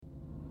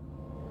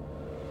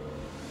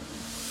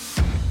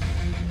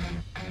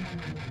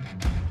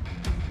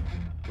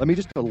Let me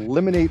just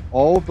eliminate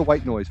all of the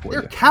white noise for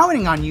you. They're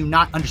counting on you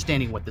not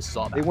understanding what this is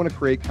all about. They want to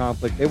create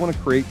conflict. They want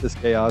to create this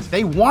chaos.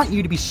 They want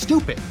you to be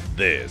stupid.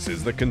 This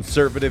is the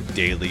Conservative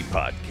Daily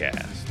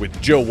Podcast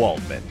with Joe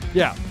Waldman.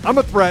 Yeah, I'm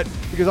a threat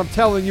because I'm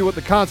telling you what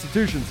the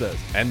Constitution says.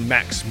 And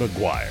Max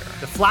McGuire.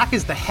 The flak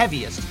is the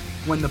heaviest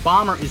when the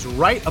bomber is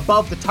right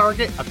above the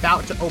target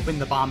about to open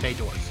the bomb bay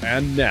doors.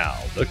 And now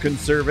the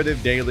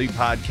Conservative Daily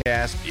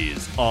Podcast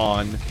is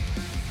on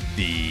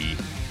the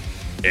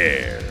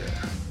air.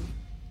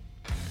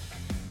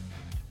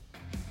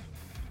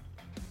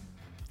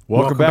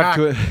 Welcome back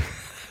to it.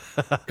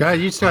 Go ahead,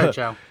 you start,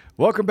 Joe.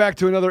 Welcome back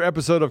to another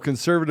episode of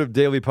Conservative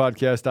Daily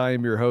Podcast. I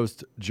am your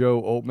host,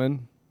 Joe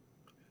Altman.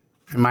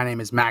 And my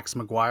name is Max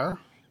McGuire.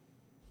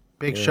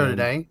 Big show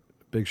today.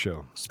 Big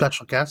show.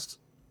 Special guest.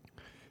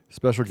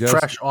 Special guest.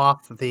 Fresh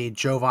off the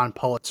Jovan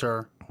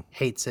Pulitzer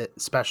Hates It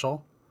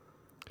special.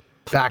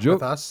 Back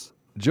with us.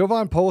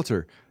 Jovan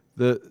Pulitzer.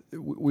 The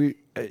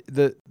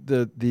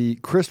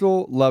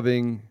crystal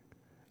loving.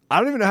 I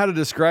don't even know how to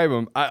describe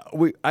him.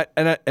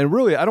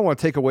 Really, I don't want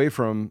to take away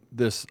from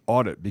this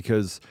audit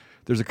because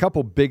there's a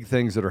couple big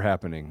things that are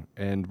happening,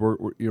 and we're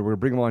going to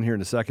bring them on here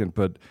in a second.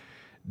 But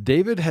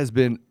David has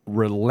been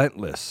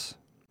relentless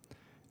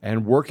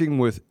and working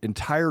with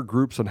entire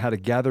groups on how to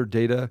gather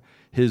data.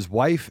 His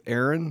wife,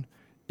 Erin,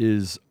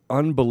 is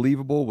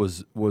unbelievable.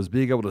 Was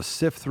being able to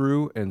sift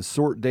through and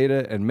sort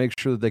data and make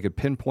sure that they could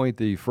pinpoint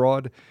the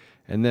fraud,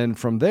 and then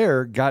from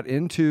there got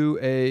into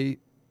a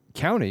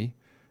county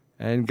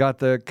and got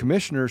the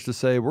commissioners to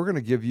say, we're going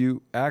to give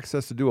you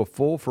access to do a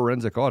full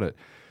forensic audit.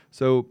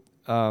 So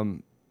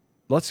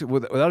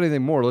without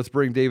anything more, let's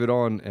bring David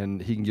on, and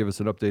he can give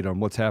us an update on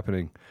what's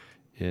happening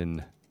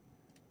in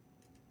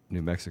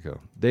New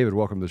Mexico. David,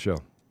 welcome to the show.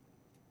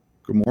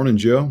 Good morning,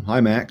 Joe. Hi,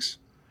 Max.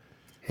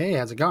 Hey,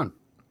 how's it going?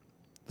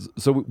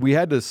 So we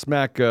had to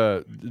smack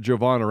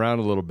Jovan around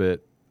a little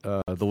bit,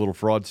 the little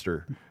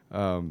fraudster.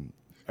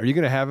 Are you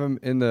going to have him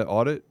in the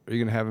audit? Are you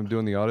going to have him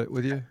doing the audit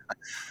with you?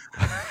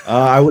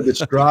 I would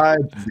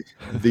describe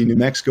the New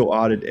Mexico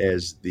audit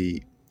as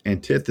the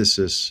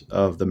antithesis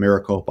of the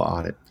Maricopa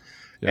audit.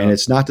 Yeah. And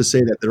it's not to say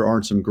that there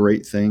aren't some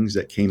great things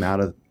that came out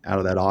of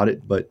that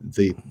audit, but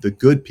the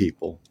good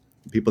people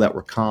that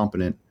were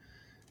competent,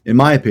 in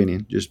my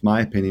opinion, just my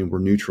opinion, were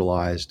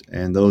neutralized.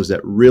 And those that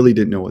really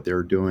didn't know what they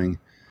were doing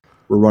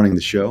were running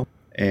the show.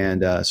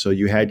 And so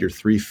you had your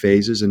three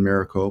phases in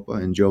Maricopa,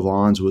 and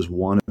Jovan's was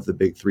one of the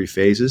big three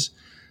phases.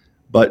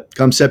 But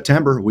come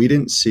September, we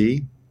didn't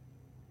see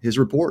his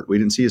report. We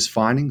didn't see his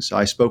findings.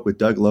 I spoke with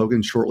Doug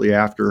Logan shortly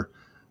after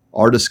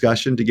our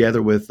discussion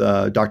together with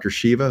Dr.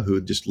 Shiva,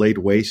 who just laid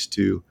waste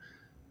to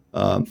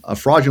a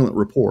fraudulent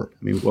report.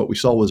 I mean, what we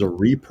saw was a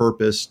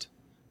repurposed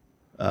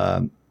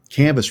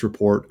canvas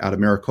report out of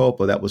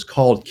Maricopa that was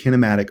called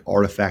kinematic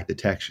artifact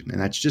detection,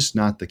 and that's just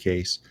not the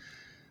case.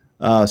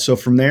 So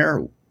from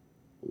there,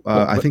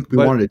 I think we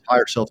wanted to tie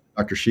ourselves to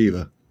Dr.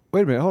 Shiva.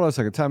 Wait a minute. Hold on a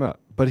second. Time out.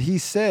 But he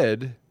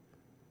said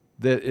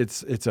that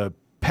it's a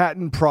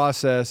patent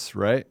process,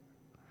 right?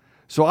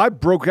 So I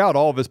broke out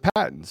all of his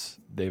patents,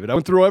 David. I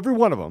went through every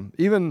one of them,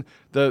 even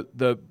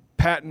the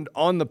patent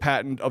on the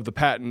patent of the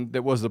patent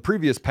that was the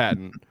previous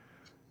patent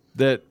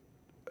that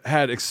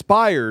had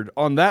expired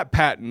on that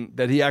patent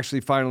that he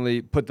actually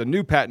finally put the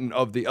new patent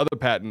of the other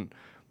patent,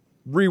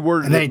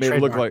 reworded it, made it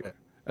look like it.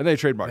 And they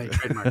trademarked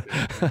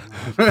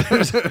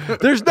it.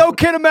 There's no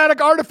kinematic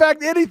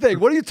artifact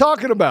anything. What are you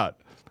talking about?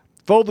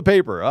 Fold the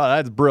paper. Oh,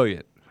 that's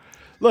brilliant.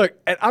 Look,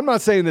 and I'm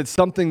not saying that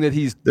something that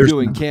he's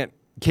doing can't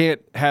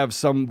have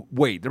some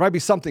weight. There might be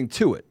something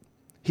to it.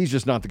 He's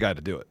just not the guy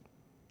to do it,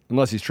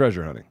 unless he's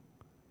treasure hunting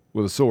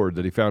with a sword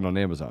that he found on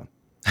Amazon.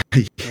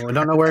 Well, we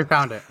don't know where he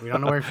found it.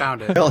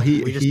 Well,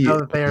 we just know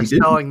that they are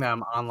selling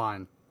them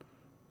online.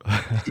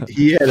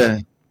 He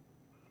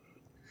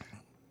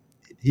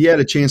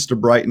had a chance to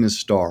brighten his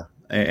star,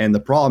 and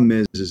the problem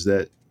is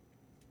that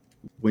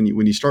when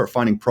you start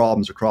finding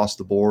problems across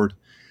the board,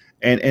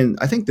 and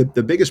I think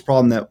the biggest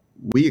problem that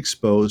we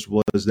exposed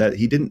was that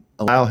he didn't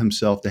allow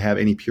himself to have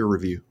any peer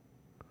review.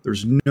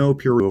 There's no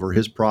peer review over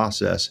his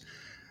process,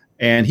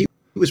 and he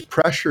was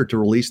pressured to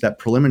release that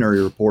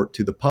preliminary report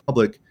to the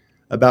public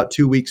about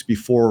 2 weeks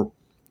before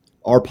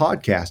our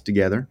podcast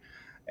together,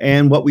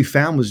 and what we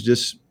found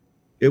was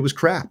it was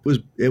crap.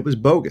 It was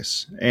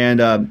bogus,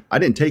 and I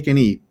didn't take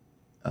any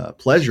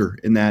pleasure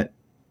in that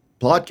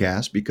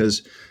podcast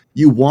because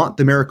you want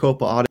the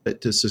Maricopa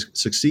audit to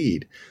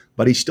succeed,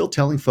 but he's still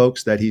telling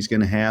folks that he's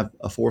going to have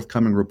a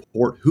forthcoming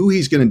report. Who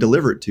he's going to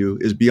deliver it to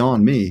is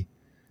beyond me,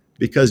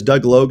 because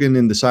Doug Logan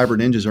and the Cyber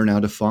Ninjas are now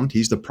defunct.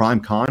 He's the prime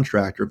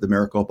contractor of the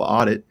Maricopa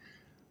audit,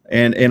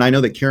 and I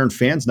know that Karen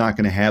Fan's not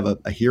going to have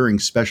a hearing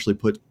specially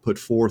put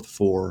forth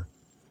for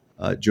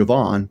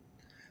Jovan.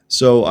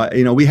 So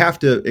we have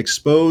to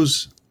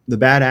expose the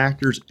bad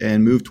actors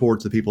and move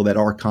towards the people that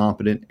are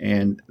competent.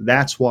 And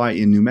that's why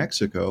in New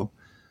Mexico,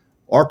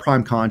 our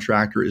prime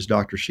contractor is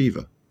Dr.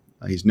 Shiva.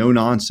 He's no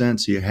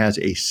nonsense. He has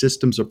a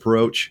systems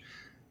approach,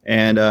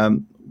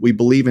 and we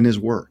believe in his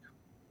work.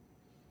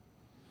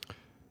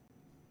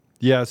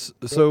 Yes.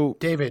 So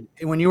David,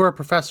 when you were a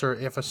professor,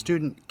 if a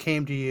student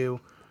came to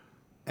you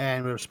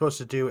and we were supposed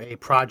to do a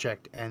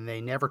project and they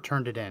never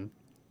turned it in,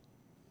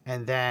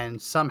 and then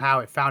somehow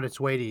it found its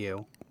way to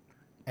you,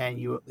 and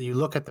you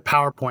look at the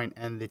PowerPoint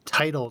and the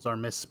titles are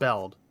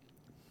misspelled,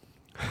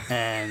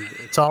 and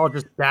it's all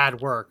just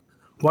bad work,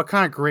 what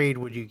kind of grade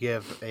would you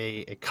give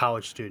a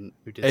college student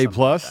who did A something like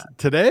plus that?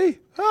 today?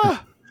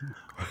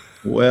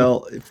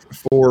 Well,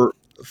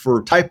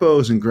 for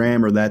typos and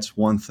grammar, that's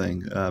one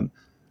thing.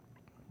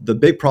 The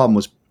big problem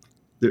was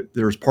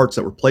there's parts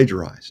that were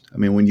plagiarized. I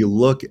mean, when you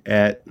look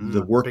at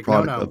the work Big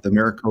product no-no. of the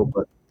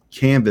Maricopa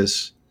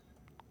Canvas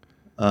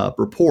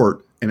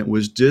report, and it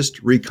was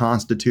just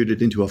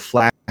reconstituted into a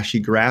flashy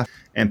graph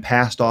and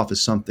passed off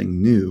as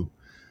something new,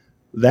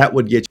 that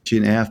would get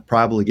you an F,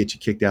 probably get you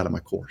kicked out of my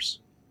course.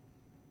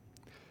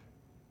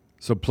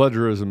 So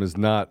plagiarism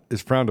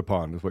is frowned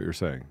upon, is what you're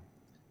saying.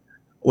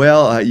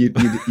 Well, you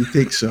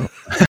think so.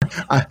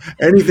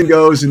 Anything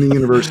goes in the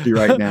university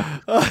right now.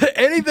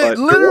 Anything, But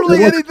literally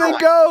there was a anything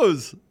time.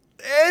 goes.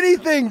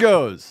 Anything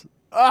goes.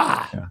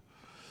 Yeah.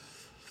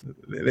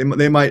 They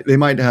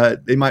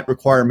might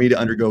require me to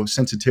undergo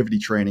sensitivity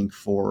training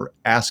for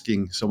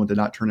asking someone to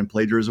not turn in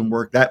plagiarism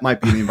work. That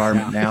might be the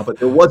environment now, but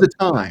there was a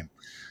time.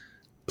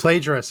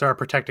 Plagiarists are a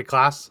protected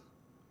class.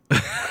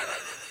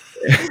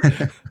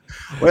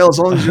 Well, as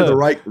long as you're the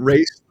right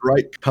race, the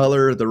right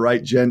color, the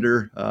right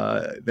gender,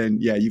 then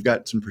yeah, you've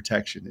got some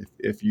protection.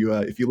 If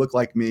you look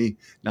like me,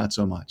 not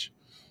so much.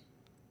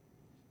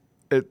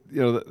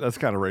 That's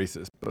kind of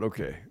racist, but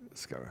okay,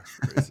 it's kind of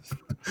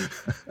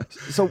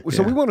racist. So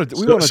Yeah. we want to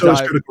So is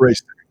dive. critical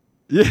race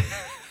theory.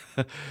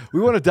 Yeah,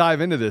 we want to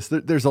dive into this.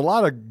 There's a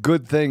lot of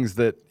good things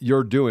that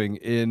you're doing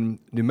in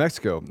New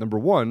Mexico. Number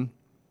one,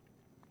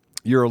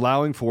 you're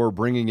allowing for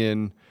bringing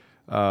in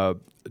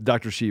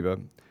Dr. Shiva.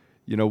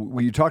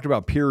 When you talked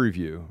about peer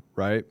review,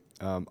 right?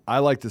 I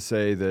like to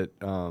say that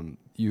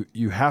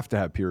you have to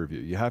have peer review.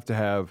 You have to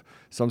have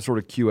some sort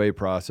of QA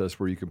process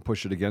where you can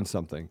push it against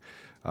something.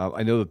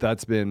 I know that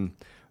that's been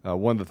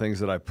one of the things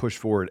that I push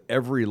for at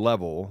every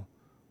level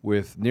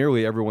with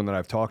nearly everyone that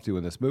I've talked to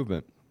in this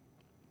movement.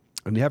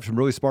 And you have some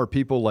really smart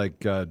people like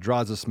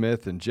Draza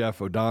Smith and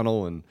Jeff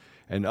O'Donnell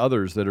and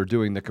others that are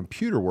doing the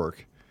computer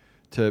work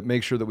to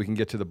make sure that we can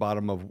get to the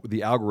bottom of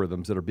the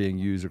algorithms that are being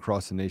used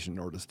across the nation in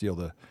order to steal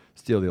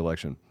the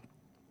election.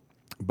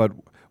 But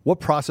what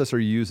process are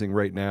you using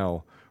right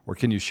now, or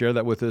can you share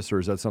that with us, or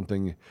is that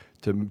something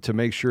to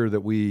make sure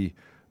that we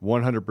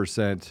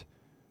 100%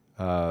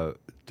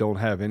 don't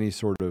have any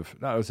sort of,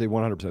 I would say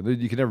 100%.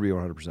 You can never be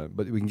 100%,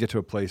 but we can get to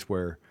a place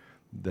where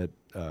that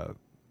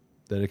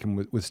it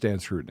can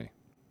withstand scrutiny.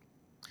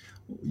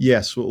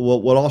 Yes.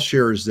 Well, what I'll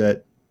share is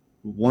that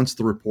once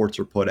the reports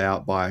are put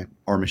out by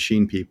our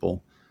machine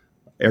people,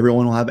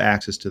 everyone will have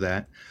access to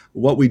that.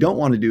 What we don't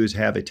want to do is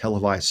have a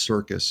televised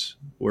circus,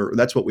 where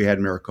that's what we had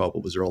in Maricopa.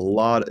 It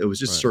was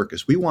just Right.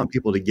 circus. We want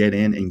people to get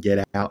in and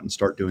get out and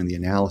start doing the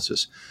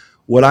analysis.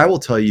 What I will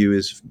tell you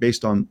is,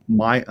 based on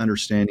my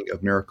understanding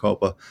of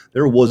Maricopa,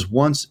 there was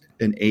once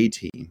an A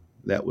team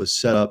that was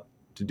set up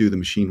to do the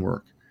machine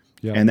work.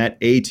 Yeah. And that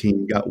A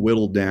team got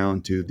whittled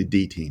down to the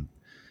D team.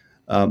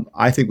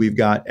 I think we've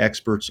got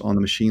experts on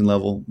the machine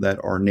level that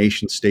are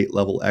nation state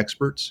level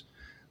experts,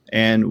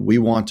 and we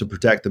want to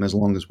protect them as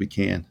long as we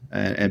can.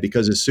 And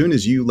because as soon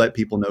as you let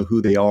people know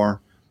who they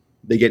are,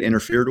 they get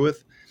interfered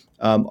with.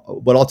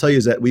 What I'll tell you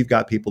is that we've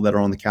got people that are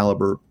on the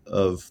caliber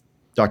of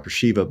Dr.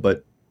 Shiva,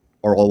 but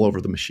are all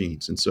over the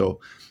machines. And so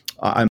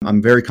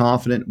I'm very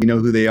confident we know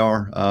who they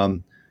are.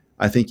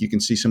 I think you can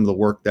see some of the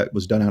work that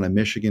was done out of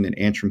Michigan and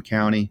Antrim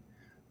County,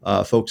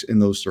 folks in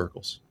those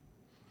circles.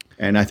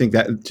 And I think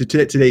that to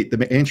date,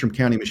 the Antrim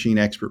County machine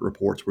expert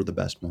reports were the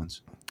best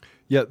ones.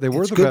 Yeah, they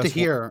were It's the good best. to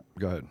hear.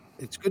 Go ahead.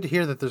 It's good to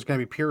hear that there's going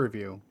to be peer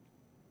review.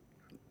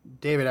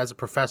 David, as a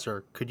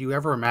professor, could you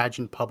ever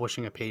imagine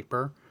publishing a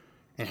paper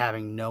and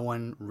having no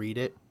one read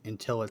it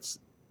until it's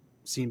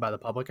seen by the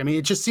public? I mean,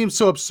 it just seems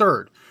so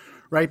absurd,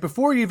 right?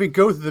 Before you even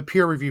go through the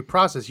peer review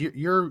process,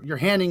 you're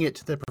handing it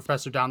to the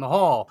professor down the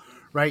hall,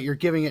 right? You're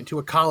giving it to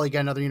a colleague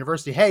at another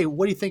university. Hey,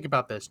 what do you think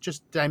about this?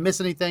 Just, did I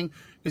miss anything?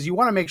 Because you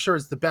want to make sure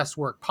it's the best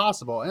work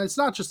possible. And it's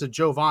not just a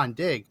Jovan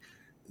dig.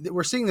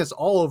 We're seeing this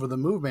all over the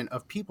movement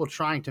of people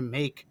trying to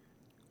make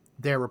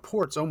their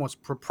reports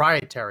almost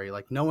proprietary.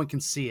 Like no one can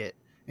see it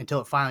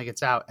until it finally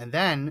gets out. And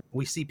then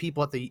we see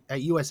people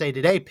at USA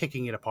Today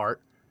picking it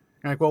apart.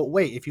 And like, well,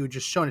 wait, if you had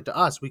just shown it to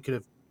us, we could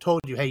have told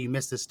you, hey, you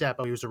missed this step.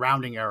 Oh, it was a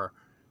rounding error.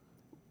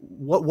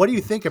 What do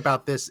you think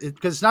about this?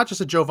 Because it's not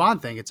just a Jovan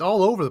thing. It's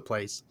all over the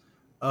place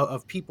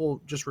of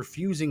people just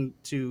refusing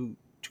to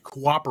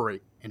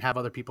cooperate and have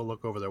other people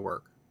look over their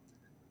work.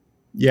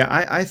 Yeah,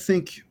 I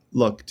think,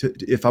 look,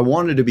 if I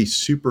wanted to be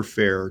super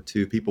fair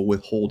to people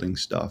withholding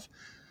stuff,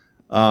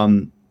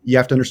 you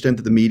have to understand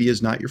that the media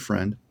is not your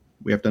friend.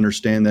 We have to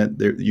understand that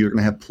you're going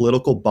to have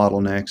political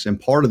bottlenecks. And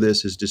part of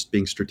this is just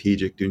being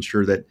strategic to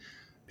ensure that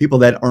people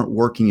that aren't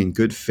working in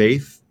good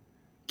faith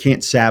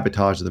can't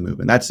sabotage the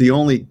movement. That's the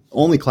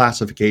only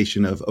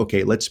classification of,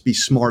 okay, let's be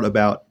smart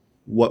about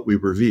what we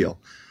reveal.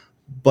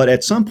 But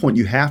at some point,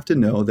 you have to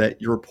know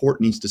that your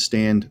report needs to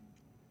stand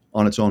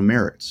on its own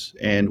merits.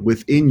 And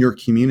within your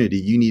community,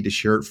 you need to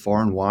share it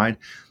far and wide,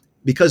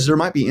 because there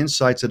might be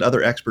insights that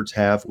other experts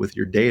have with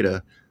your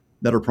data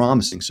that are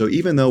promising. So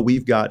even though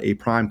we've got a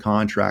prime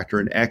contractor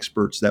and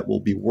experts that will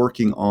be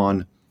working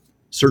on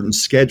certain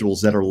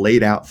schedules that are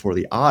laid out for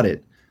the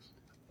audit,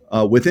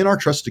 within our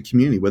trusted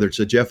community, whether it's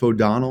a Jeff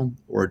O'Donnell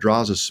or a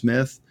Draza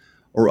Smith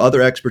or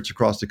other experts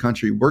across the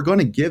country, we're going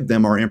to give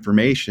them our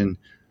information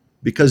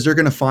because they're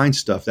going to find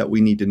stuff that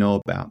we need to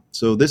know about.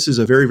 So this is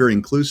a very, very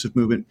inclusive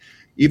movement.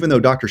 Even though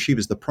Dr. Sheep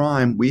is the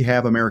prime, we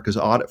have America's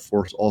Audit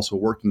Force also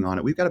working on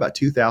it. We've got about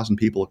 2,000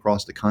 people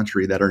across the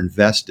country that are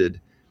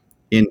invested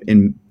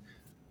in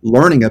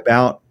learning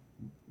about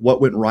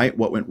what went right,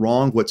 what went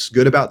wrong, what's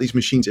good about these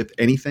machines, if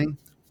anything.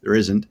 There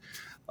isn't.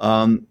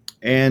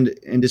 And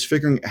just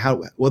figuring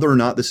how whether or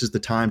not this is the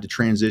time to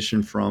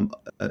transition from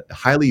a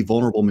highly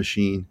vulnerable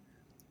machine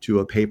to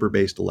a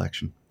paper-based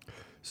election.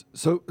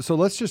 So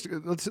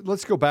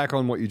let's go back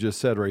on what you just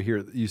said right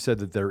here. You said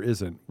that there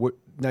isn't.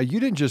 Now you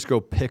didn't just go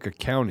pick a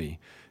county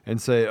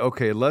and say,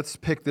 okay, let's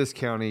pick this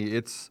county.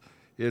 It's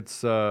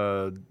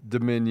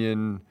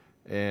Dominion,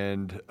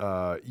 and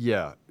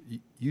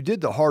you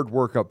did the hard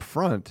work up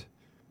front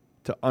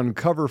to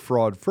uncover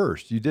fraud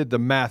first. You did the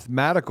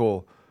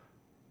mathematical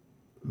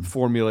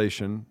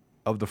formulation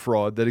of the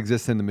fraud that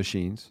exists in the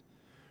machines,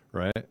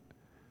 right?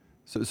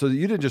 So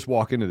you didn't just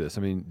walk into this.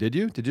 I mean, did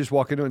you? Did you just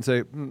walk into it and say,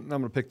 I'm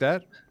going to pick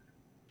that?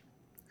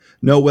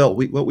 No, well,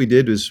 what we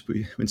did was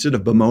instead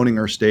of bemoaning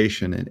our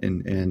station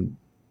and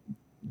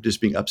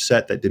just being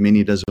upset that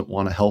Dominion doesn't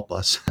want to help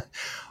us,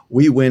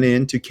 we went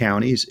into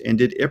counties and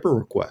did IPR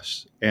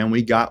requests, and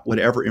we got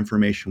whatever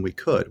information we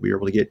could. We were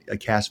able to get a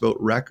cast vote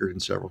record in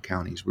several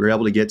counties. We were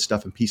able to get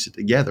stuff and piece it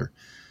together.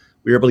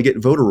 We were able to get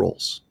voter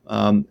rolls.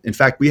 In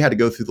fact, we had to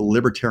go through the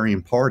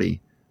Libertarian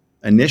Party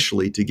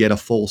initially to get a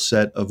full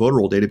set of voter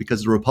roll data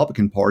because the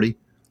Republican Party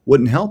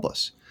wouldn't help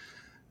us.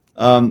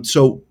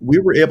 So we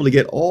were able to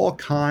get all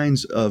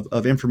kinds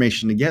of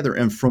information together.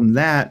 And from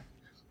that,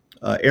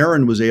 my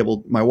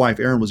wife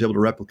Erin was able to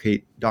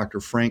replicate Dr.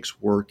 Frank's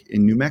work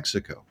in New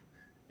Mexico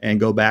and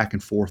go back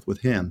and forth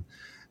with him.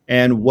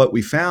 And what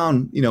we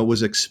found,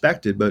 was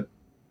expected, but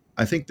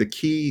I think the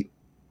key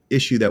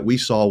issue that we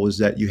saw was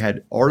that you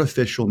had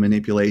artificial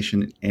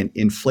manipulation and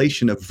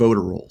inflation of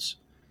voter rolls.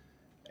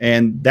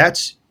 And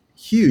that's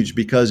huge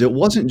because it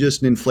wasn't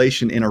just an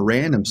inflation in a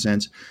random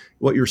sense.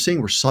 What you're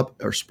seeing were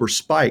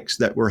spikes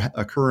that were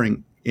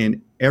occurring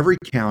in every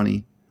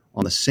county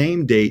on the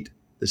same date,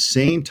 the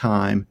same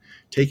time,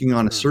 taking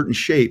on a certain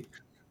shape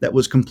that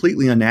was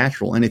completely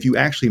unnatural. And if you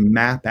actually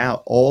map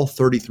out all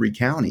 33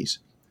 counties,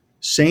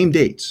 same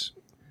dates.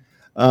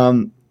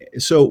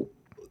 So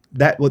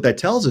what that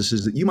tells us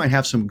is that you might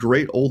have some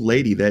great old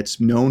lady that's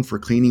known for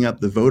cleaning up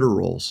the voter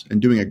rolls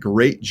and doing a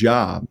great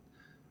job,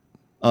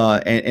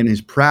 and is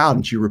proud,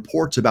 and she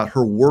reports about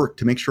her work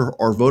to make sure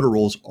our voter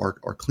rolls are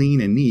clean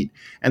and neat.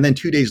 And then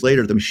 2 days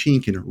later, the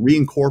machine can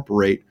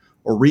reincorporate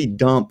or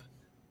redump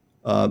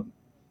a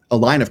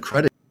line of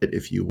credit,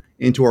 if you will,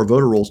 into our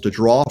voter rolls to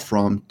draw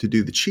from to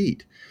do the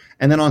cheat.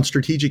 And then on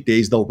strategic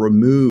days, they'll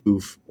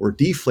remove or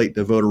deflate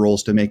the voter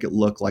rolls to make it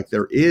look like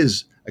there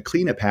is a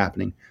cleanup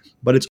happening,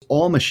 but it's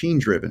all machine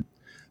driven.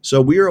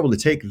 So we were able to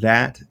take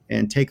that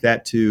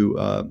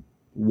to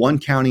one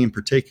county in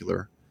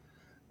particular.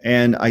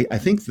 And I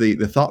think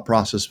the thought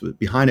process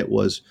behind it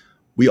was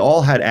we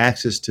all had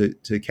access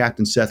to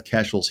Captain Seth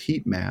Keshel's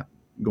heat map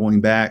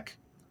going back,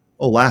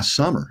 last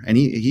summer. And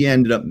he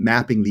ended up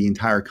mapping the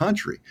entire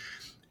country.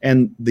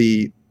 And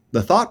the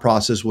thought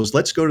process was,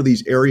 let's go to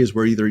these areas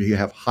where either you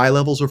have high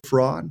levels of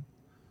fraud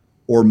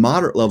or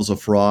moderate levels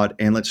of fraud,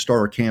 and let's start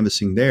our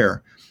canvassing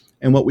there.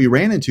 And what we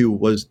ran into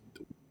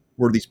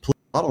were these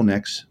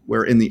bottlenecks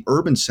where in the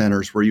urban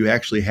centers where you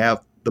actually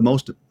have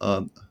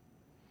the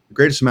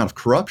greatest amount of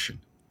corruption,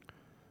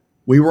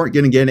 we weren't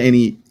going to get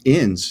any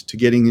ins to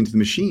getting into the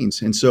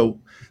machines. And so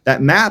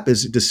that map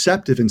is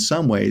deceptive in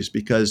some ways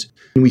because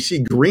when we see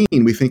green,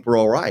 we think we're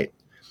all right.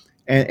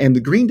 And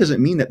the green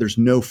doesn't mean that there's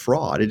no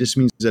fraud. It just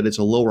means that it's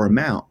a lower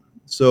amount.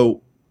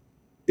 So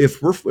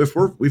if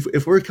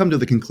we come to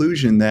the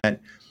conclusion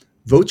that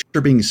votes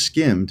are being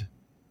skimmed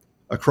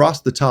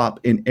across the top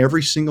in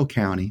every single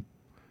county,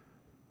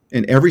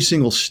 in every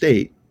single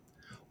state,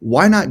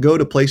 why not go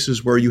to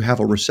places where you have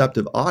a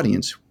receptive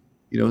audience?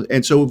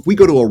 And so if we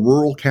go to a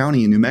rural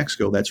county in New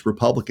Mexico that's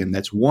Republican,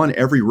 that's won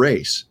every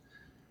race,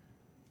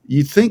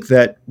 you'd think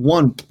that,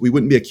 one, we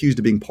wouldn't be accused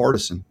of being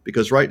partisan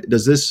because, right,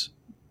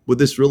 would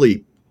this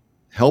really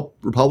help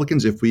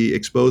Republicans if we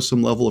expose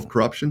some level of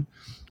corruption?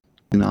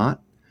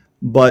 Not,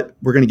 but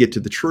we're going to get to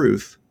the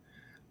truth.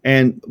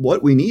 And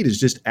what we need is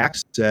just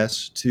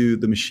access to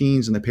the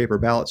machines and the paper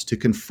ballots to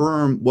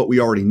confirm what we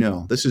already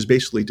know. This is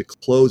basically to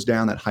close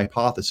down that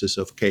hypothesis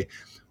of, okay,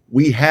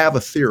 we have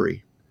a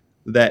theory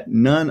that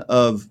none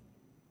of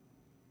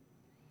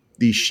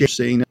these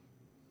statistical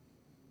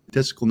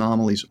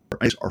anomalies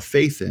are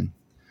faith in.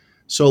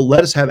 So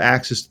let us have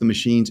access to the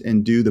machines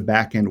and do the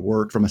back end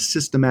work from a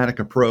systematic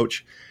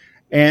approach.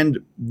 And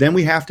then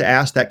we have to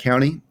ask that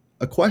county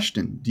a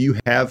question. Do you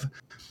have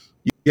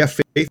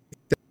faith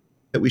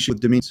that we should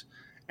with dominions?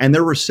 And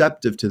they're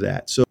receptive to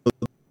that. So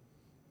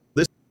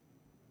this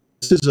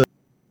is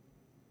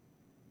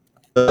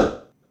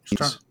a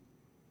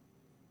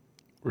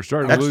We're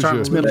starting to lose you.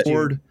 lose you, All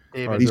right,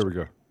 David. there we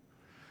go.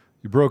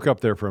 You broke up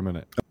there for a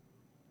minute.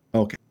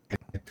 Okay.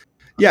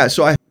 Yeah,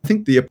 so I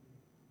think the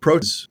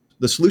approach,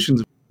 the solution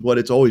is what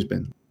it's always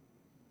been.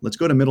 Let's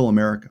go to middle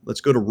America.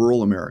 Let's go to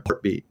rural America,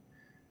 heartbeat,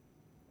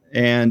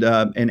 and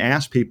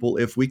ask people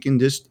if we can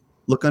just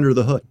look under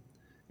the hood.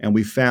 And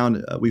we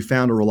found a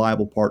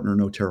reliable partner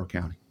in Otero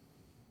County.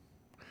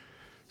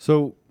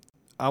 So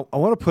I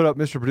want to put up,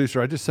 Mr.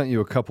 Producer, I just sent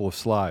you a couple of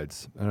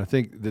slides, and I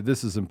think that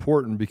this is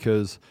important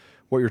because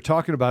what you're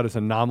talking about is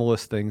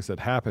anomalous things that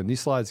happen.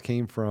 These slides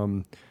came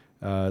from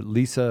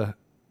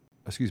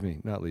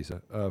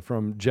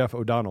from Jeff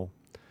O'Donnell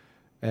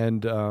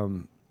and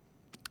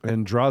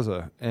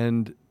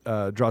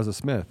Draza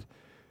Smith.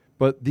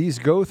 But these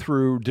go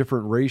through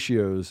different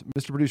ratios.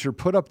 Mr. Producer,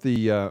 put up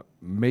the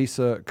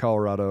Mesa,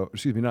 Colorado,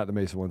 not the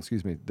Mesa one,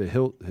 the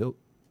Hill.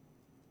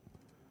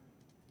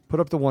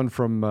 Put up the one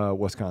from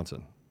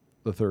Wisconsin,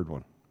 the third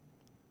one.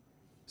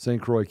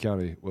 St. Croix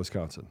County,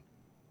 Wisconsin.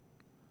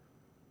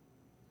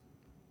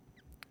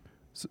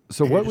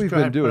 So what we've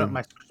been doing.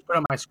 Put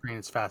up my screen.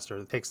 It's faster.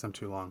 It takes them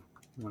too long.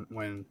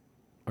 When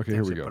okay,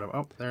 here we go.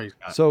 Oh, there you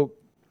go. So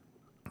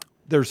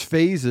there's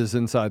phases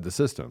inside the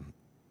system.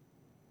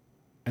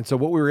 And so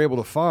what we were able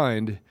to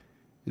find,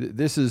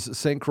 this is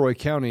St. Croix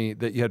County,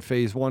 that you had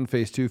phase 1,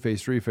 phase 2,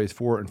 phase 3, phase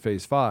 4, and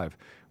phase 5,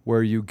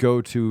 where you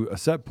go to a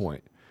set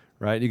point,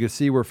 right? You can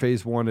see where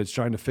phase 1 is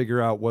trying to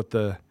figure out what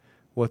the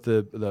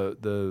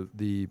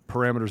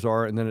parameters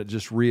are, and then it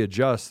just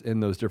readjusts in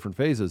those different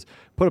phases.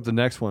 Put up the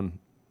next one,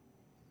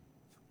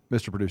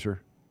 Mr.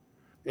 Producer.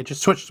 It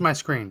just switched to my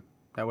screen.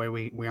 That way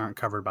we aren't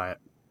covered by it.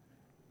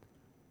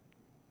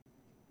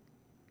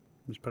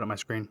 Just put up my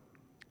screen.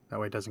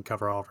 That way it doesn't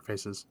cover all of our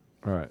faces.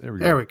 All right, there we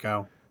go. There we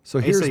go. So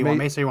Mesa, here's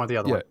you want the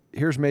other one.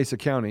 Here's Mesa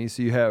County.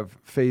 So you have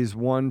phase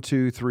 1,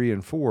 2, 3,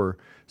 and 4.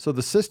 So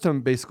the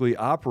system basically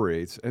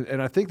operates, and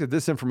I think that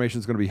this information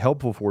is going to be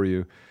helpful for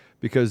you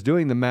because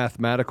doing the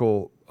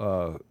mathematical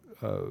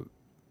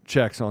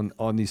checks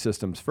on these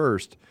systems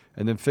first,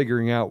 and then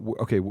figuring out,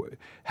 okay,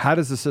 how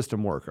does the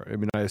system work? I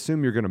mean, I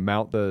assume you're going to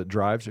mount the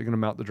drives. You're going to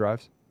mount the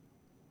drives?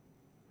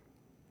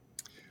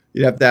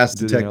 You'd have to ask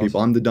the tech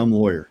people. I'm the dumb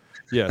lawyer.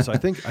 Yes, I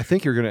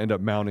think you're going to end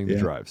up mounting the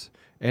drives.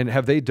 And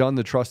have they done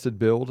the trusted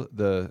build,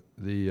 the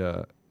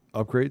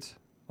upgrades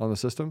on the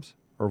systems,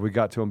 or we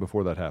got to them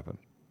before that happened?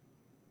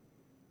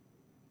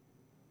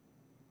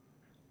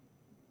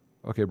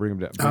 Okay, bring them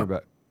down. Bring them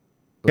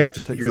back.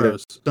 Take you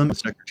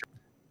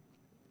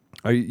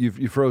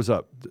froze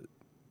up.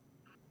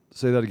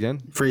 Say that again.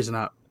 Freezing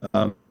up.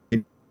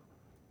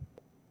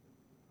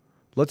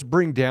 Let's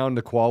bring down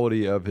the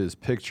quality of his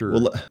picture,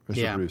 Mr.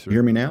 Producer. You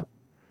hear me now?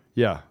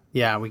 Yeah.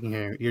 Yeah, we can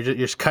hear you. You're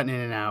just cutting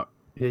in and out.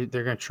 They're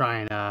going to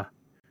try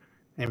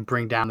and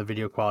bring down the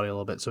video quality a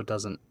little bit so it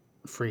doesn't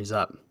freeze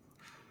up.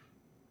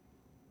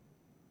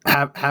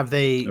 Have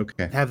they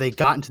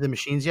gotten to the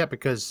machines yet?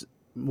 Because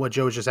what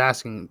Joe was just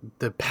asking,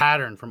 the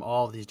pattern from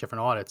all of these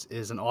different audits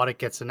is an audit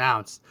gets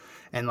announced,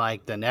 and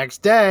like the next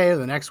day or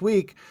the next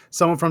week,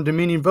 someone from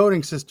Dominion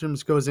Voting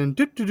Systems goes in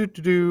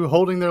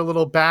holding their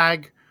little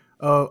bag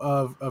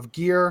of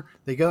gear.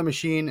 They get the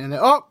machine and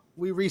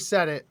we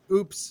reset it.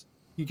 Oops,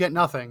 you get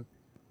nothing.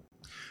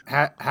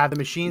 Have the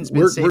machines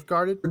been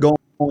safeguarded?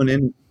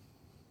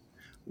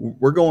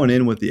 We're going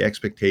in with the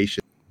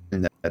expectation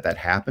that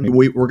happened.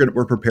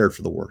 We're prepared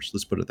for the worst.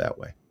 Let's put it that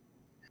way.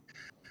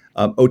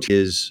 OT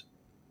is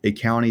a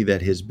county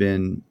that has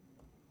been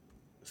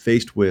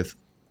faced with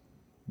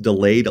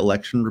delayed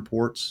election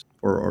reports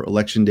or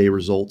election day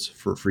results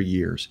for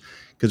years.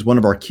 Because one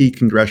of our key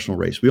congressional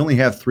races, we only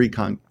have 3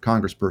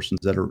 congresspersons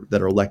that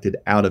are elected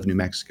out of New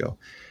Mexico,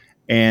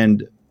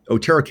 and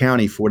Otero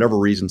County, for whatever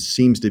reason,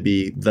 seems to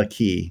be the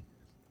key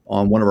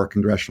on one of our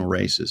congressional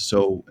races.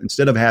 So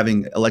instead of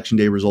having election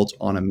day results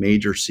on a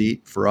major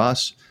seat for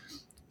us,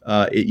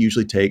 it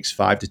usually takes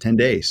 5 to 10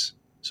 days.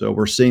 So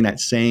we're seeing that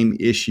same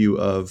issue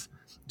of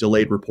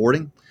delayed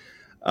reporting.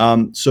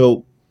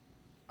 So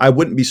I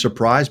wouldn't be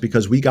surprised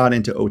because we got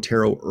into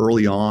Otero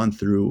early on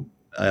through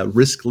a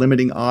risk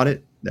limiting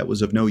audit that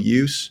was of no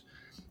use.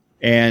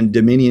 And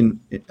Dominion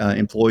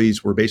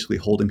employees were basically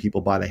holding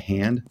people by the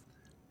hand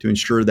to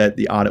ensure that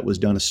the audit was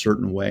done a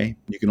certain way.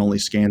 You can only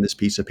scan this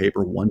piece of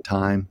paper one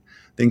time,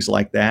 things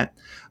like that.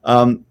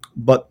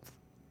 But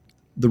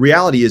the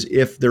reality is,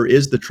 if there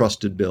is the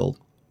trusted build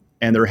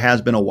and there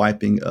has been a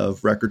wiping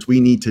of records,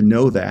 we need to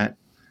know that,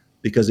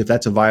 because if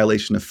that's a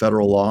violation of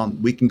federal law,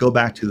 we can go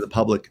back to the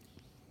public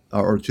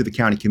or to the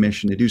county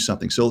commission to do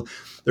something. So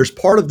there's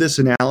part of this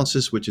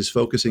analysis which is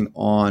focusing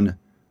on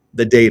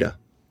the data,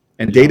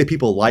 and data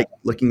people like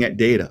looking at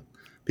data.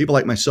 People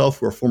like myself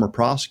who are former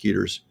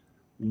prosecutors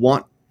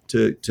want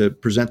to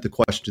present the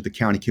question to the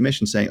county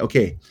commission saying,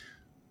 okay,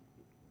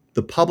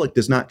 the public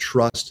does not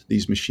trust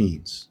these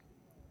machines.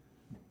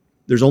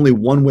 there's only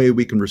one way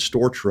we can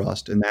restore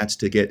trust, and that's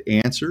to get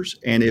answers.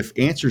 And if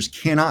answers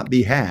cannot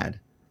be had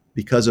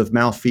because of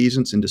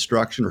malfeasance and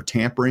destruction or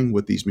tampering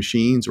with these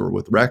machines or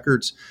with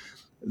records,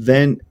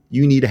 then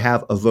you need to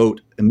have a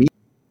vote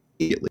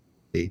immediately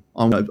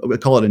on, we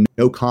call it a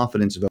no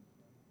confidence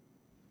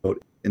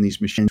vote in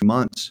these machine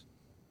months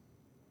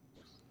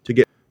to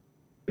get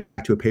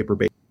back to a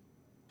paper-based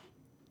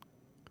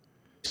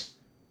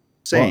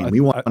saying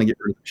we want to get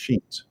rid of the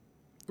machines.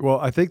 Well,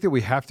 I think that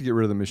we have to get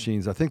rid of the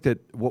machines. I think that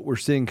what we're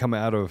seeing come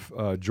out of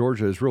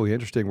Georgia is really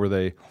interesting,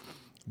 where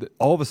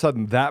all of a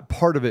sudden that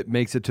part of it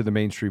makes it to the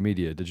mainstream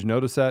media. Did you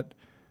notice that,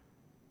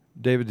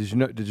 David?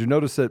 Did you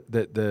notice that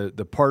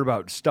the part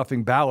about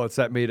stuffing ballots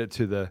that made it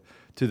to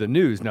the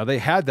news? Now, they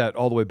had that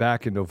all the way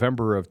back in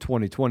November of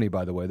 2020.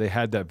 By the way, they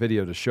had that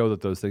video to show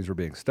that those things were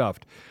being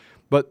stuffed.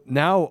 But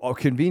now,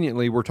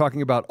 conveniently, we're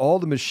talking about all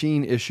the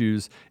machine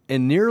issues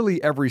in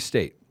nearly every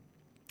state.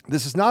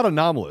 This is not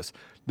anomalous.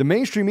 The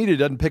mainstream media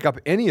doesn't pick up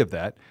any of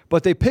that,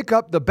 but they pick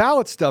up the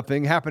ballot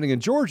stuffing happening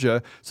in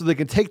Georgia so they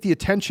can take the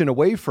attention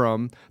away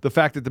from the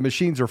fact that the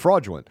machines are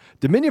fraudulent.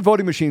 Dominion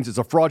Voting Machines is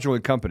a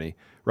fraudulent company,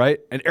 right?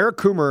 And Eric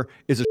Coomer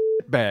is a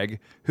shitbag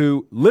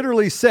who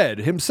literally said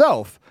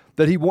himself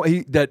that he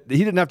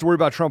didn't have to worry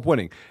about Trump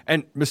winning.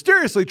 And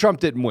mysteriously, Trump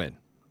didn't win.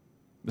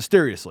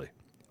 Mysteriously.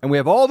 And we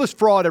have all this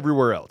fraud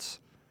everywhere else.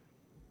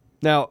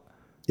 Now,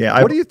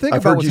 what do you think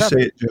about what's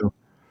happening? Say it, Joe.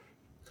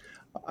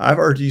 I've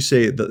heard you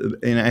say it,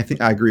 and I think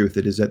I agree with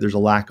it, is that there's a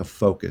lack of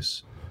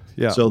focus.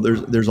 Yeah. So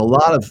there's a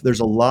lot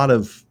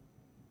of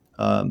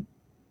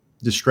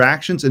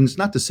distractions, and it's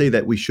not to say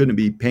that we shouldn't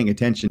be paying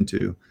attention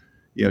to,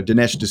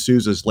 Dinesh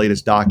D'Souza's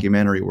latest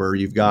documentary, where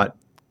you've got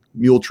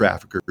mule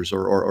traffickers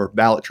or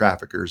ballot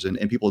traffickers and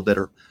people that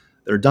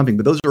are dumping,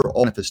 but those are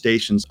all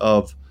manifestations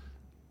of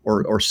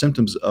or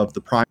symptoms of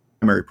the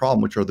primary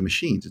problem, which are the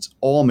machines. It's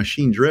all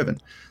machine driven.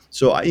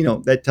 So,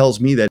 that tells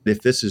me that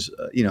if this is,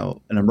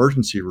 an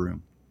emergency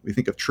room, we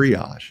think of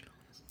triage.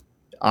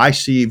 I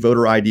see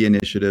voter ID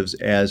initiatives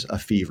as a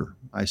fever.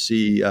 I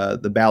see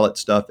the ballot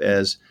stuff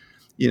as,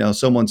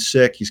 someone's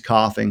sick, he's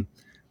coughing,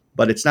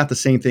 but it's not the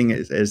same thing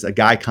as a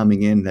guy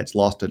coming in that's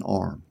lost an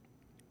arm.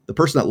 The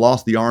person that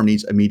lost the arm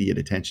needs immediate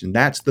attention.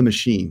 That's the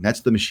machine.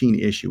 That's the machine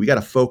issue. We got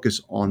to focus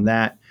on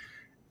that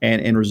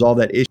and resolve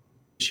that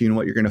issue. And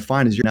what you're going to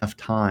find is you have enough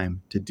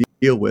time to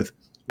deal with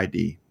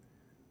ID,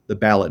 the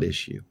ballot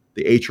issue,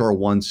 the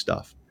HR1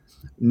 stuff.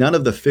 None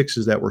of the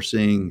fixes that we're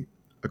seeing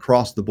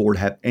across the board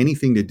have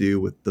anything to do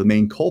with the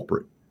main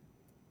culprit.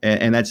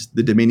 And that's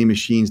the Dominion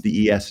machines,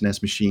 the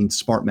ES&S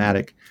machines,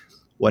 Smartmatic,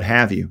 what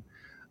have you.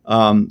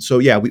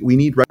 We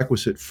need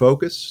requisite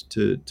focus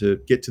to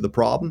get to the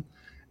problem.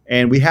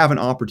 And we have an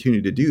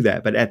opportunity to do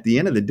that. But at the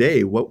end of the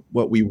day,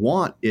 what we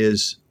want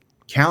is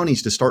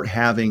counties to start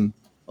having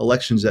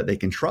elections that they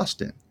can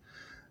trust in.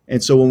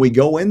 And so when we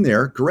go in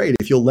there, great.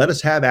 If you'll let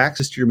us have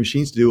access to your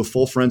machines to do a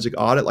full forensic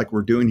audit like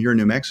we're doing here in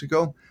New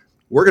Mexico,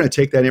 we're going to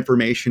take that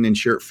information and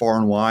share it far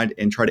and wide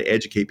and try to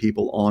educate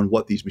people on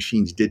what these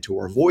machines did to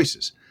our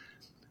voices.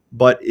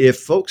 But if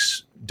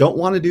folks don't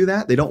want to do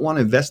that, they don't want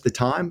to invest the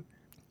time,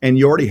 and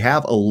you already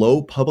have a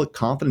low public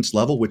confidence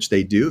level, which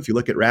they do. If you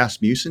look at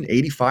Rasmussen,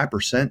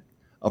 85%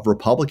 of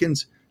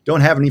Republicans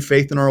don't have any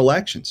faith in our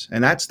elections.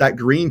 And that's that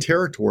green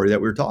territory that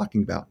we were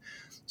talking about.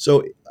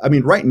 So,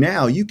 right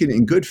now, you can,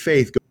 in good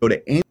faith, go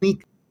to any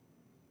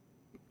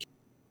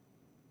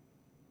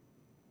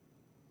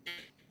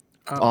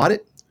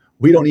audit.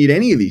 We don't need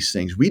any of these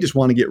things. We just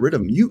want to get rid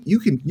of them. You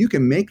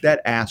can make that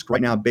ask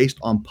right now based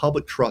on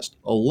public trust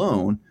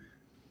alone,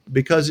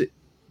 because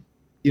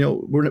we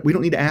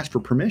don't need to ask for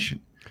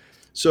permission.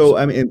 So,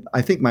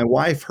 I think my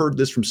wife heard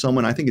this from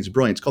someone. I think it's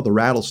brilliant. It's called the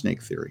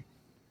rattlesnake theory.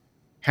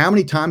 How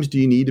many times do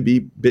you need to be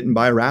bitten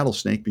by a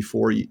rattlesnake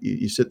before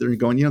you sit there and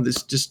going,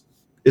 this just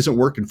isn't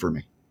working for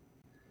me?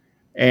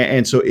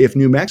 And so if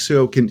New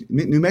Mexico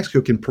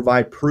can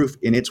provide proof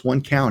in its one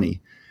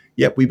county,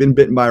 yep, we've been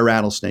bitten by a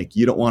rattlesnake,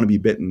 you don't want to be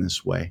bitten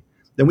this way,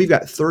 then we've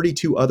got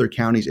 32 other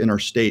counties in our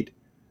state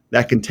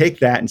that can take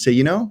that and say,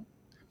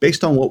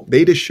 based on what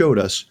they just showed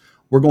us,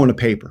 we're going to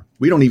paper.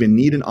 We don't even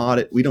need an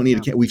audit. We don't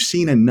need we've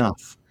seen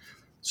enough.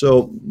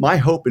 So my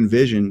hope and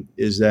vision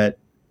is that,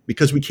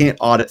 because we can't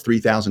audit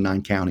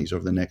 3,009 counties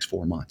over the next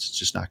 4 months, it's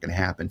just not going to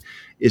happen,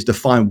 is to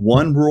find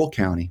one rural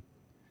county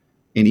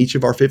in each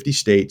of our 50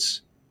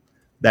 states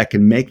that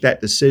can make that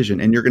decision.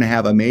 And you're going to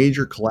have a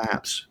major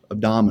collapse of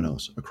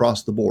dominoes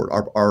across the board.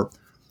 Our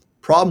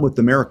problem with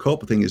the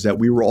Maricopa thing is that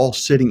we were all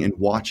sitting and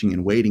watching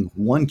and waiting,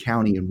 one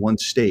county in one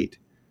state,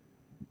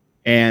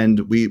 and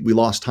we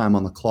lost time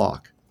on the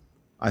clock.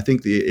 I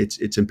think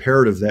it's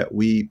imperative that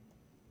we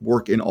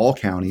work in all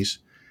counties,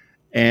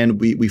 and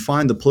we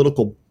find the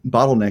political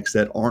bottlenecks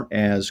that aren't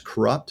as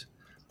corrupt.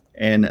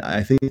 And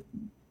I think the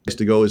place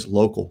to go is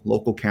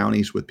local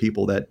counties with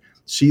people that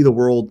see the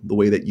world the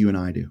way that you and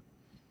I do.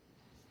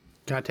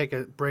 Can I take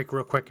a break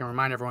real quick and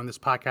remind everyone this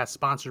podcast is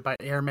sponsored by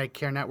AirMed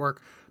Care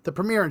Network, the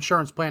premier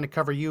insurance plan to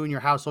cover you and your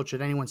household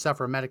should anyone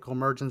suffer a medical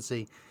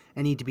emergency.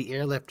 and need to be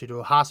airlifted to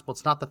a hospital.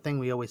 It's not the thing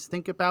we always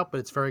think about, but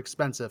it's very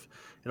expensive.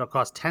 It'll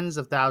cost tens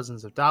of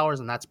thousands of dollars,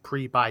 and that's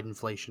pre-Biden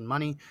inflation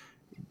money.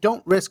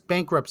 Don't risk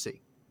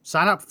bankruptcy.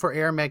 Sign up for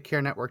Air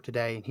Medcare Network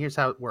today, and here's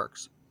how it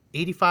works.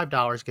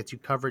 $85 gets you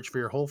coverage for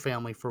your whole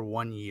family for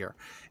 1 year.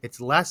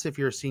 It's less if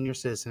you're a senior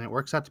citizen. It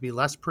works out to be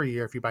less per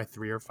year if you buy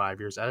 3 or 5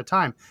 years at a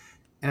time.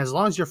 And as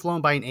long as you're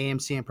flown by an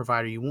AMCM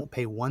provider, you won't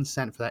pay 1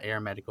 cent for that air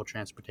medical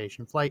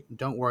transportation flight.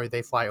 Don't worry,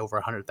 they fly over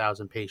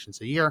 100,000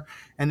 patients a year,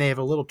 and they have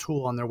a little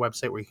tool on their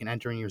website where you can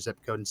enter in your zip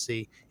code and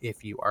see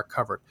if you are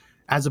covered.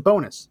 As a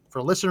bonus,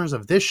 for listeners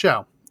of this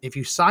show, if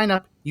you sign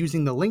up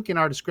using the link in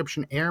our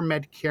description,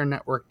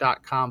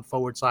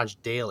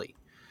 airmedcarenetwork.com/daily,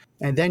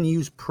 and then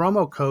use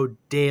promo code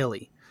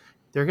DAILY,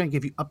 they're going to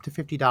give you up to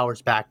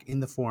 $50 back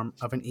in the form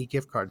of an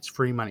e-gift card. It's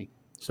free money.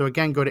 So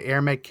again, go to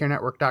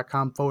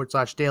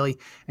airmedcarenetwork.com/daily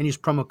and use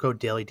promo code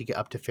DAILY to get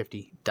up to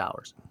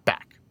 $50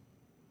 back.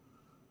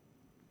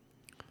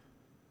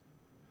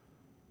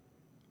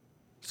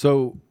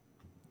 So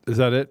is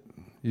that it?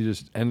 You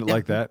just end it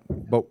like that?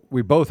 But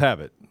we both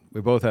have it. We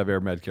both have Air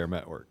Medcare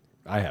Network.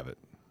 I have it.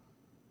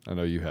 I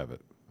know you have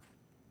it.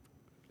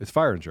 It's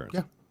fire insurance.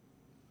 Yeah.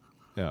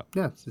 Yeah.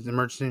 Yeah, it's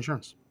emergency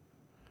insurance.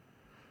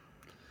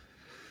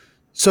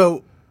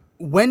 So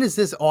when is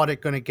this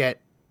audit going to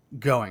get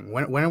going?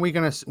 When are we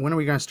going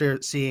to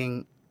start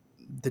seeing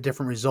the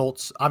different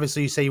results?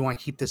 Obviously, you say you want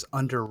to keep this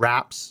under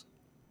wraps.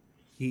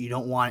 You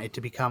don't want it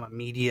to become a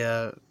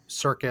media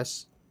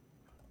circus.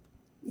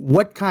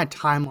 What kind of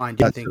timeline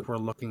do you think we're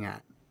looking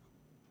at?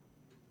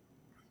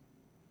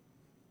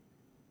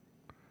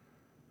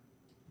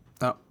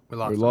 Oh, we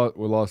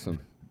lost him.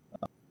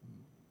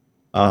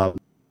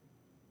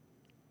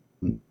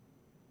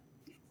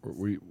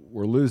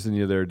 We're losing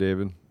you there,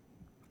 David.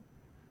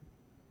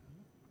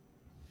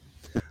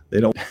 They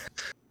don't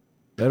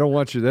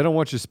want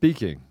you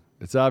speaking.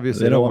 It's obvious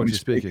they don't want you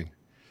speaking.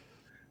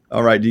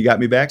 All right, you got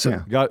me back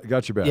now.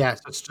 Got you back. Yeah,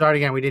 so start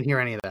again. We didn't hear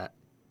any of that.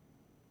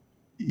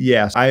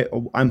 Yes,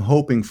 I'm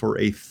hoping for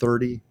a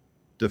 30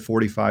 to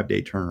 45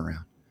 day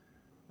turnaround.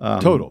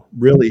 Total.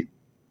 Really,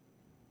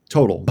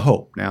 total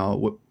hope.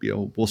 Now,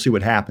 we'll see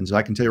what happens.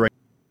 I can tell you right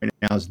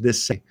now is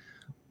this: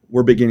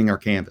 we're beginning our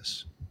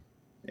canvas,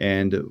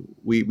 and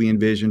we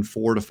envision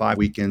 4 to 5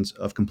 weekends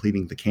of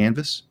completing the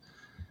canvas.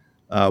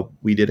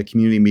 We did a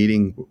community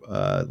meeting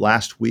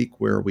last week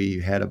where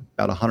we had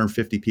about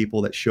 150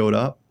 people that showed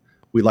up.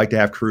 We'd like to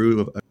have a crew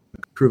of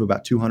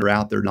about 200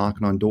 out there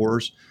knocking on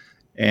doors,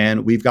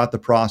 and we've got the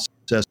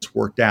process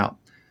worked out.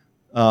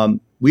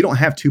 We don't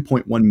have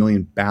 2.1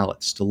 million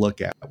ballots to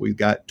look at. We've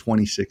got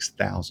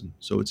 26,000.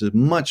 So it's a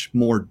much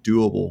more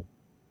doable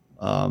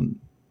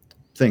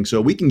thing.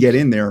 So we can get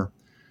in there,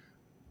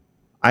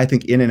 I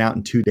think, in and out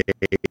in 2 days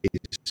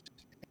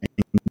and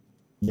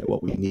get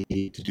what we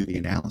need to do the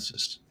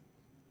analysis.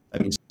 I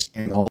mean,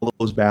 scanning all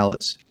those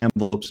ballots,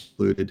 envelopes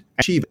included.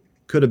 She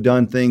could have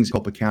done things in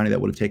Culpeper County that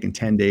would have taken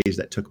 10 days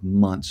that took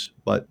months.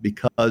 But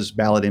because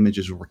ballot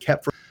images were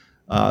kept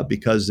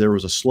because there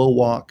was a slow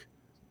walk,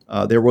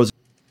 there was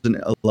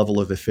a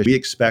level of efficiency. We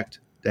expect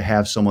to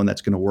have someone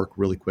that's going to work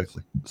really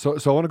quickly. So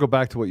I want to go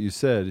back to what you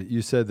said.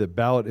 You said that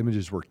ballot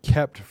images were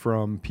kept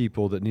from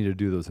people that need to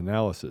do those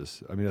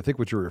analysis. I mean, I think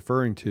what you're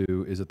referring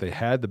to is that they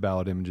had the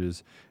ballot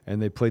images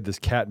and they played this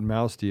cat and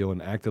mouse deal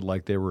and acted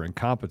like they were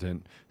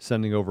incompetent,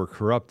 sending over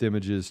corrupt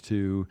images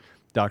to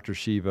Dr.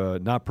 Shiva,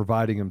 not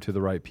providing them to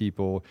the right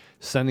people,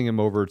 sending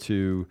them over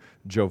to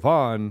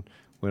Jovan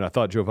when I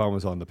thought Jovan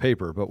was on the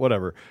paper, but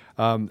whatever.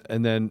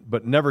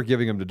 But never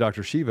giving them to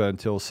Dr. Shiva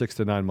until 6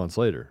 to 9 months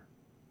later.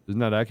 Isn't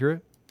that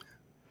accurate?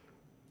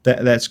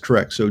 That's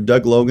correct. So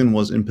Doug Logan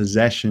was in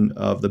possession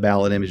of the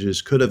ballot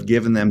images, could have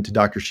given them to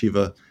Dr.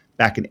 Shiva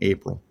back in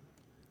April.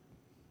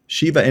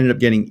 Shiva ended up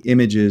getting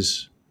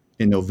images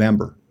in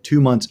November,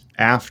 2 months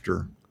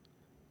after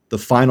the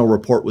final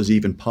report was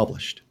even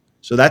published.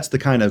 So that's the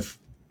kind of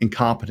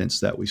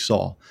incompetence that we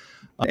saw.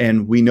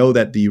 And we know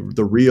that the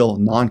real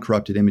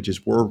non-corrupted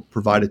images were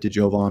provided to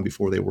Jovan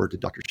before they were to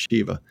Dr.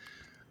 Shiva.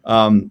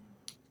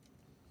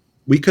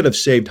 We could have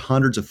saved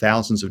hundreds of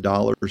thousands of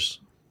dollars,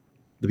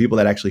 the people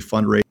that actually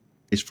fundraised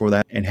for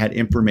that, and had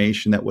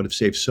information that would have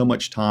saved so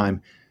much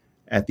time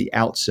at the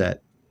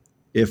outset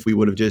if we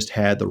would have just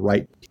had the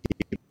right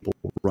people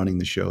running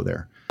the show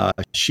there.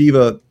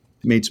 Shiva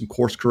made some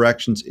course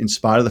corrections in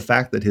spite of the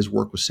fact that his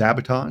work was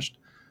sabotaged.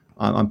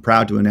 I'm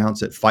proud to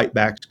announce that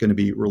Fightback's going to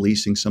be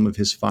releasing some of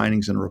his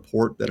findings in a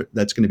report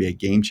that's going to be a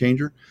game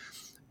changer.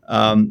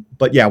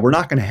 But yeah, we're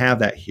not going to have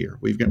that here.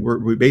 We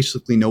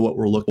basically know what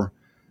we're looking for.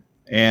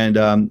 And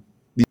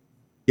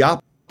the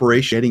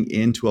operation, getting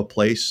into a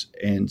place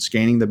and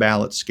scanning the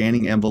ballots,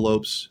 scanning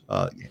envelopes,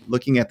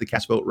 looking at the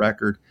cast vote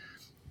record,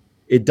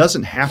 it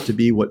doesn't have to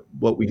be what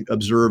we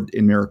observed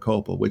in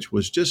Maricopa, which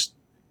was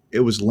it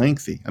was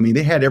lengthy. I mean,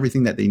 they had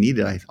everything that they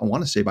needed, I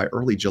want to say, by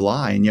early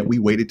July, and yet we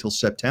waited till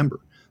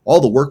September. All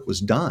the work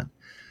was done.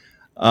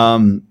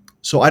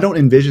 So I don't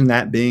envision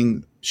that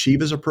being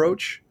Shiva's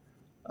approach.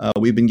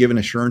 We've been given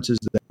assurances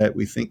that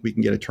we think we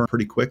can get a turn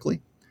pretty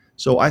quickly.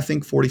 So I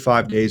think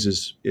 45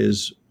 days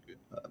is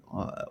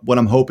what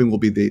I'm hoping will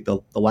be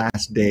the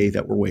last day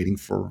that we're waiting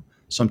for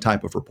some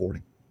type of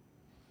reporting.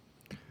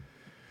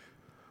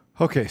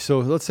 Okay, so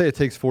let's say it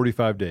takes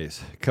 45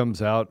 days. It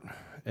comes out,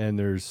 and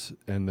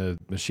the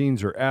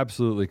machines are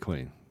absolutely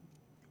clean.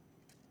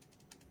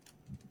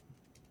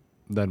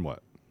 Then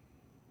what?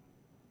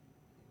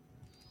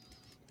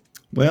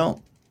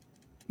 Well,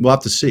 we'll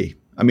have to see.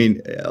 I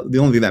mean, the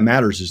only thing that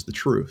matters is the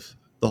truth.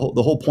 The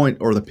whole point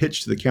or the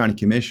pitch to the county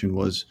commission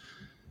was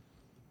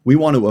we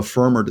want to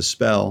affirm or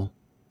dispel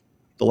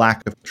the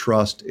lack of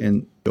trust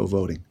in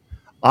voting.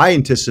 I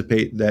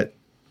anticipate that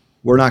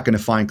we're not going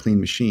to find clean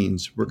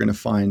machines. We're going to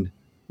find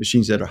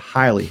machines that are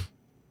highly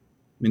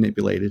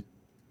manipulated.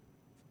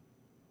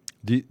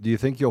 Do you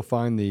think you'll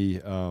find the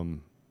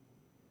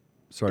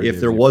sorry, If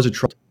Dave, there was a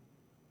trust,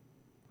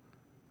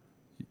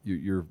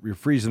 you're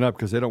freezing up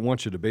because they don't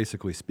want you to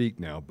basically speak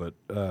now. But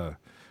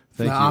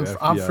thank you. I'm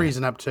FBI.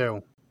 freezing up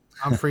too.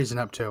 I'm freezing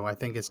up too. I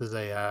think this is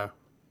a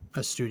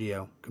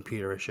studio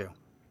computer issue.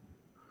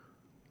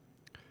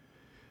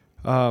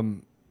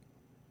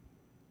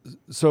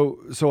 So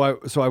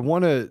I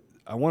want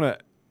to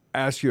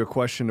ask you a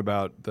question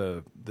about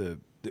the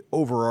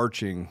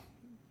overarching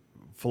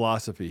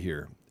philosophy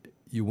here.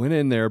 You went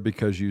in there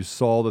because you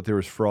saw that there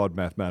was fraud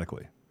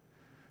mathematically.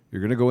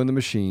 You're going to go in the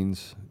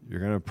machines. You're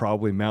going to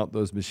probably mount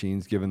those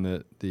machines,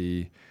 given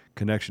the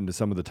connection to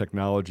some of the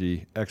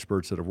technology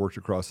experts that have worked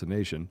across the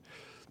nation.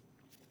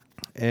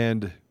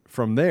 And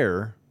from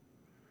there,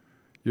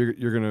 you're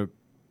going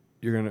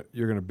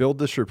to build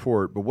this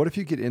report. But what if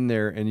you get in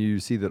there and you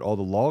see that all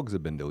the logs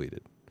have been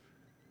deleted?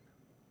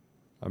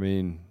 I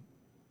mean,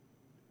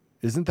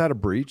 isn't that a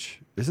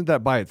breach? Isn't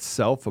that by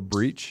itself a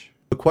breach?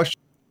 the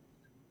question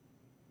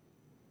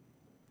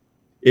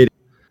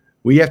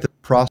we have to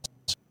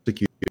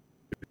prosecutors.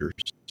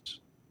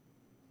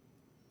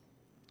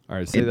 All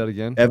right, say that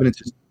again.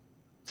 Evidence is,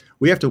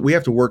 we have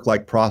to work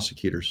like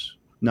prosecutors,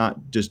 not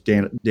just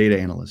data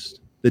analysts.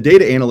 The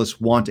data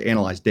analysts want to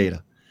analyze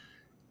data.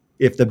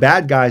 If the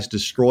bad guys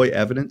destroy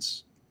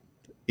evidence,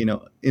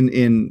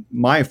 in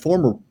my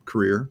former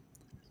career,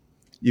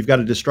 you've got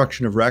a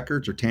destruction of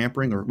records or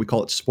tampering, or we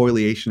call it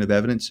spoliation of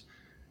evidence.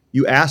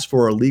 You ask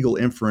for a legal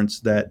inference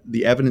that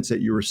the evidence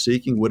that you were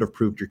seeking would have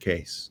proved your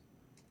case.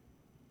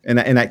 And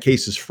that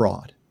case is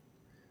fraud.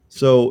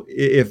 So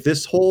if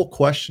this whole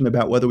question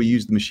about whether we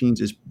use the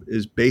machines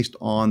is based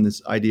on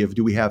this idea of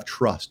do we have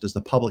trust, does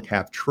the public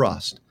have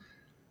trust,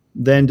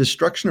 then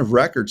destruction of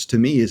records to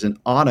me is an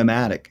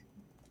automatic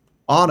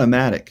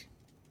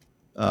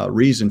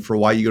reason for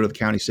why you go to the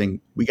county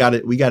saying we got to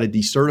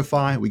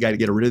decertify, we got to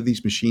get rid of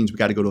these machines, we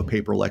got to go to a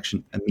paper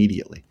election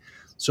immediately.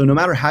 So no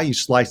matter how you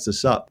slice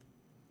this up,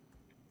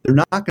 they're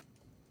not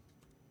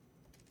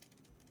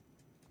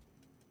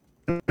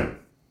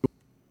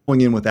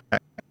going in with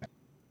that.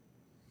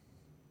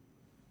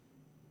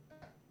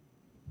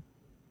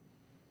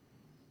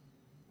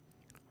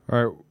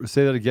 All right,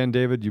 say that again,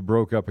 David. You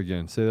broke up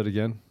again. Say that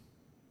again.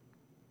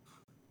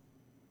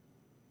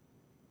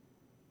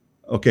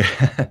 Okay,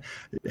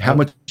 how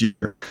much?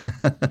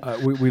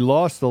 We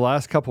lost the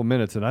last couple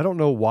minutes, and I don't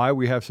know why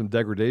we have some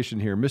degradation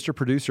here, Mr.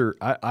 Producer.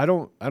 I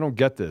don't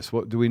get this.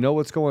 What do we know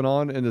what's going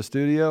on in the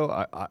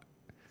studio?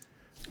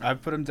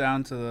 I've put them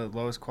down to the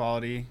lowest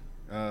quality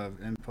of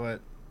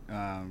input.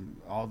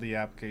 All the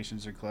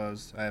applications are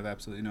closed. I have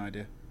absolutely no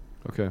idea.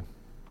 Okay,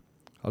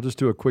 I'll just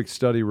do a quick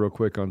study real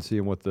quick on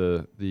seeing what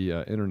the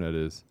internet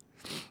is.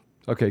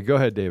 Okay, go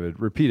ahead,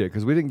 David. Repeat it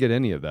because we didn't get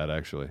any of that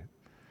actually.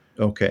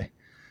 Okay.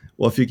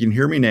 Well, if you can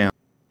hear me now,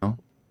 I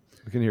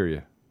can hear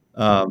you.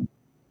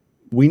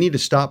 We need to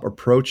stop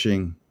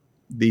approaching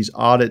these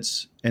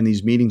audits and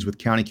these meetings with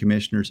county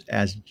commissioners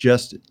as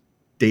just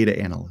data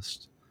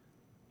analysts.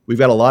 We've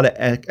got a lot of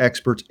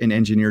experts and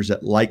engineers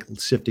that like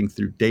sifting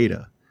through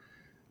data.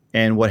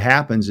 And what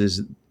happens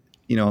is,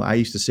 I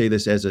used to say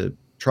this as a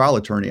trial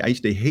attorney, I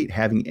used to hate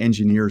having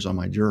engineers on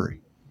my jury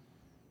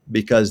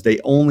because they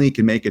only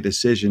can make a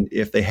decision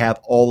if they have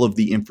all of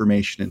the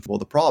information. And well,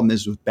 the problem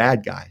is with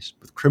bad guys,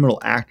 with criminal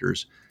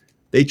actors,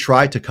 they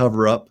try to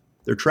cover up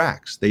their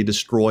tracks. They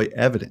destroy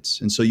evidence.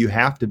 And so you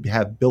have to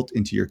have built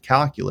into your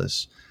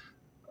calculus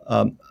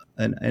an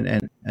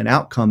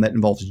outcome that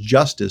involves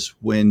justice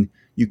when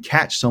you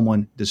catch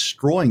someone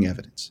destroying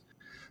evidence.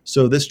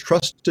 So this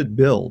trusted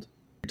build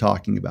you're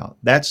talking about,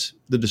 that's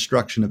the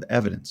destruction of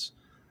evidence.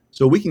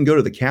 So we can go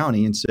to the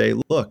county and say,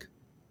 look,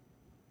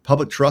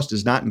 public trust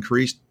is not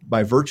increased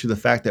by virtue of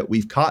the fact that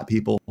we've caught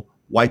people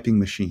wiping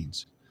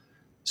machines.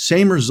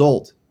 Same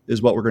result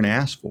is what we're going to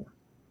ask for.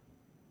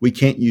 We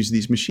can't use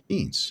these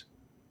machines.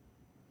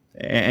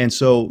 And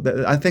so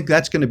I think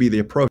that's going to be the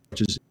approach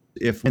is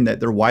if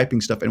that they're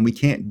wiping stuff and we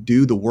can't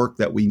do the work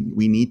that we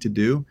need to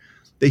do,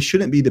 they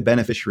shouldn't be the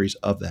beneficiaries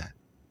of that.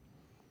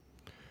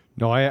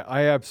 No,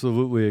 I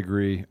absolutely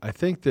agree. I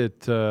think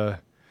that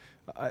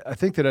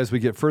as we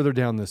get further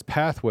down this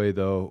pathway,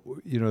 though,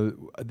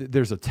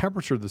 there's a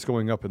temperature that's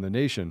going up in the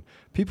nation.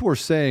 People are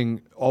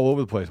saying all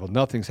over the place, well,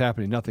 nothing's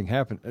happening, nothing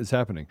is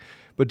happening.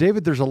 But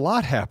David, there's a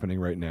lot happening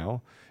right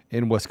now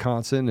in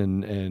Wisconsin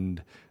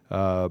and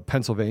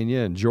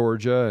Pennsylvania and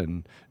Georgia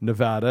and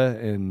Nevada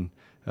and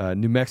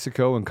New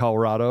Mexico and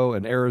Colorado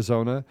and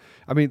Arizona.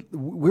 I mean,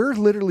 we're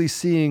literally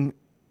seeing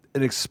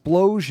an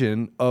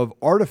explosion of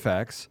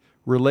artifacts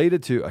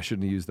related to, I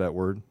shouldn't have used that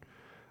word,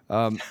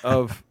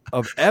 of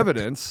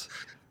evidence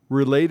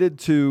related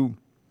to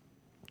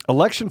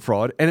election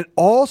fraud, and it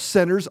all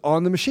centers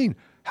on the machine.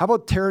 How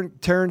about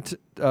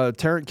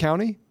Tarrant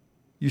County?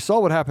 You saw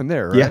what happened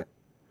there, right? Yeah.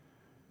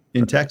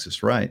 In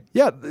Texas, right.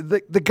 Yeah,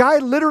 the guy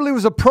literally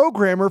was a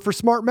programmer for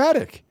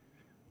Smartmatic.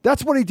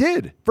 That's what he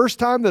did. First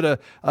time that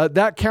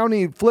that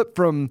county flipped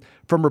from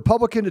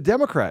Republican to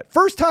Democrat.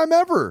 First time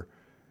ever.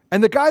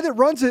 And the guy that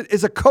runs it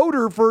is a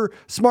coder for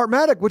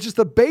Smartmatic, which is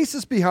the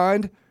basis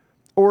behind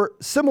or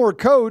similar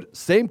code,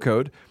 same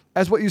code,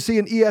 as what you see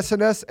in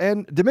ES&S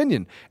and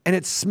Dominion. And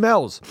it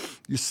smells.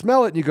 You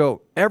smell it and you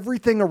go,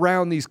 everything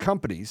around these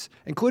companies,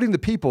 including the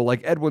people like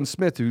Edwin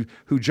Smith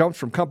who jumps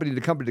from company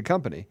to company to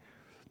company,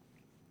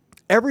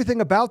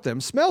 everything about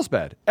them smells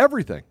bad.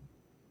 Everything.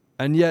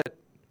 And yet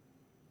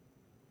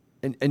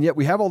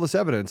we have all this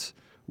evidence.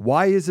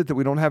 Why is it that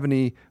we don't have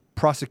any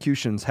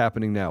prosecutions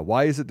happening now?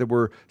 Why is it that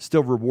we're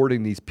still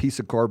rewarding these piece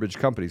of garbage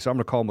companies? So I'm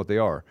going to call them what they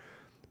are,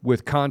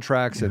 with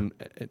contracts and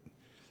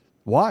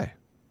why?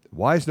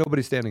 Why is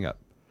nobody standing up?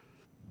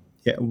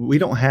 Yeah, we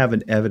don't have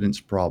an evidence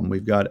problem.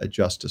 We've got a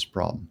justice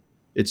problem.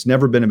 It's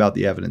never been about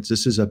the evidence.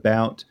 This is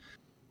about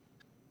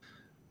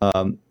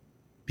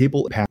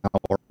people in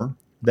power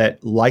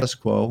that, like status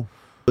quo,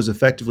 was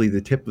effectively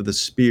the tip of the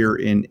spear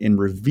in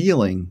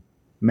revealing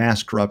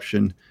mass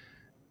corruption.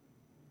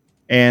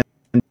 And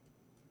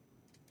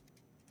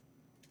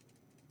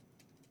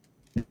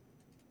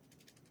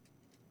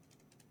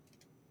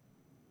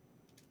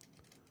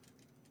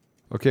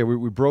okay,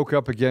 we broke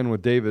up again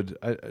with David.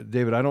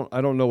 David, I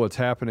don't know what's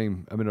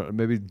happening. I mean,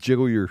 maybe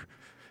jiggle your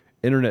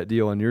internet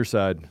deal on your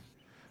side.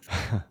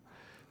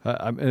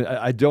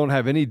 I don't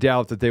have any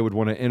doubt that they would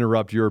want to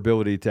interrupt your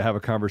ability to have a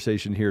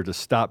conversation here to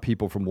stop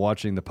people from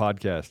watching the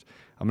podcast.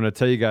 I'm going to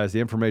tell you guys the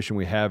information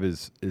we have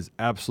is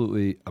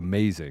absolutely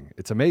amazing.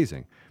 It's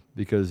amazing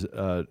because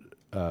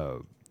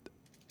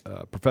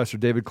Professor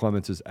David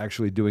Clements is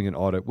actually doing an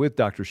audit with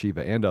Dr.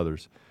 Shiva and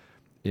others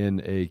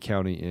in a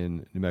county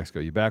in New Mexico.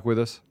 You back with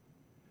us?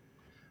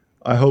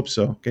 I hope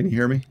so. Can you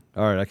hear me?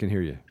 All right, I can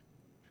hear you.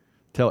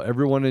 Tell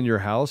everyone in your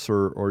house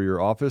or your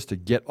office to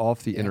get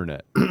off the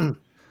internet.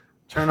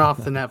 Turn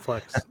off the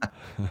Netflix.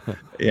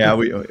 Yeah,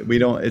 we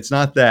don't. It's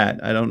not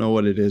that. I don't know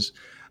what it is.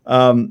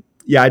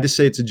 Yeah, I just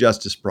say it's a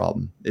justice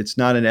problem. It's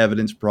not an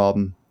evidence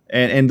problem.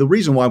 And the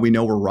reason why we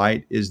know we're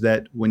right is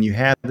that when you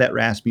have that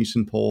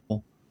Rasmussen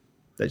poll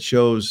that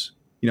shows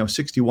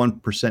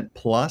 61%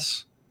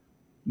 plus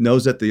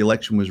knows that the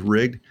election was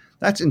rigged,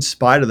 that's in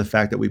spite of the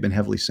fact that we've been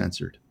heavily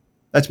censored.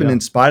 That's been in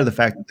spite of the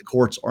fact that the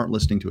courts aren't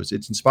listening to us.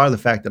 It's in spite of the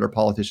fact that our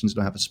politicians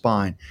don't have a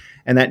spine,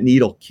 and that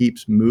needle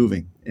keeps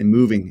moving and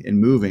moving and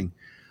moving.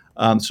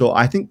 So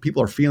I think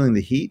people are feeling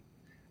the heat.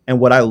 And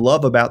what I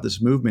love about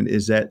this movement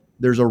is that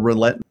there's a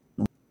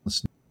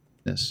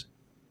relentlessness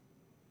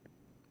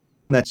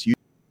that's you.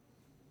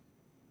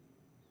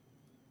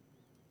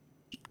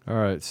 All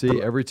right.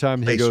 See, every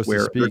time he goes to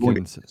speak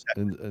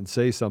and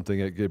say something,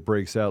 it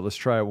breaks out. Let's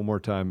try it one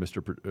more time,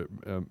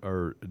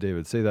 or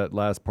David. Say that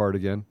last part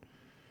again.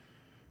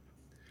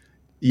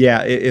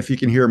 Yeah, if you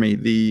can hear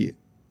me,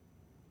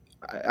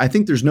 I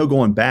think there's no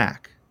going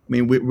back. I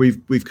mean,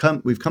 we've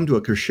come to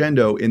a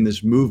crescendo in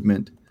this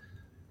movement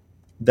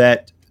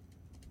that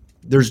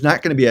there's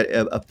not going to be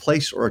a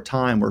place or a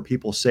time where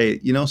people say,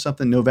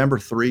 something, November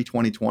 3,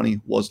 2020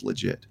 was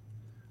legit.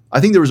 I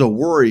think there was a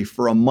worry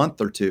for a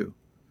month or two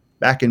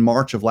back in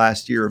March of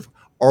last year of,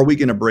 are we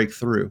going to break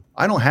through?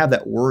 I don't have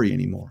that worry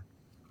anymore.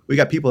 We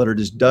got people that are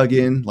just dug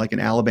in like an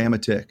Alabama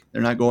tick.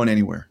 They're not going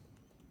anywhere.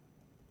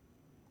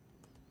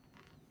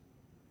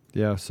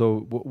 Yeah,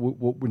 so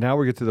now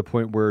we get to the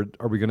point where,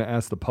 are we going to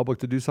ask the public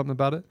to do something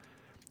about it?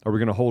 Are we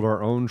going to hold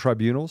our own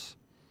tribunals?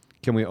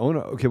 Can we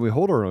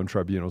hold our own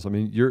tribunals? I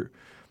mean, you're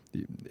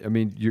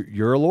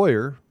a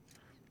lawyer.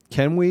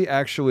 Can we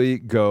actually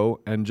go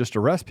and just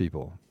arrest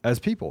people as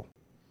people?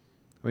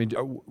 I mean,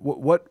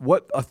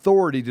 what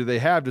authority do they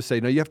have to say,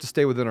 no, you have to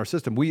stay within our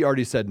system? We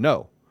already said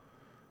no.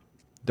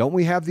 Don't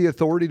we have the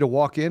authority to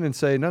walk in and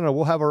say, no,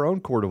 we'll have our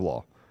own court of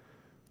law?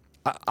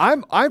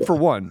 I'm for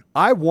one,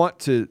 I want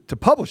to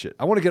publish it.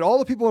 I want to get all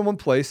the people in one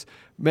place,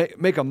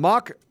 make a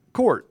mock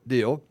court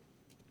deal,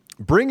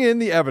 bring in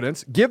the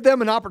evidence, give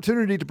them an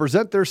opportunity to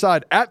present their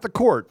side at the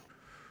court,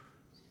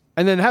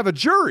 and then have a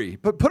jury,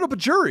 but put up a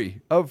jury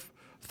of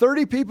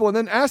 30 people and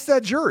then ask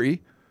that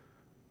jury,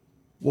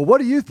 well, what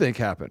do you think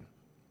happened?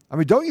 I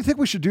mean, don't you think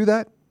we should do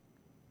that?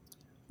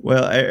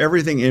 Well,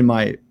 everything in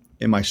my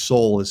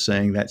soul is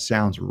saying that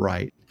sounds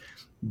right.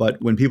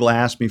 But when people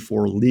ask me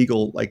for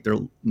legal,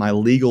 my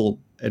legal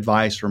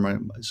advice,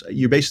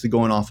 you're basically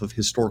going off of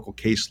historical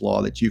case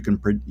law that you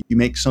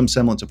make some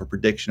semblance of a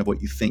prediction of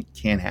what you think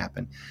can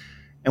happen.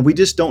 And we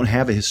just don't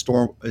have a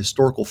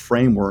historical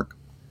framework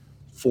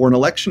for an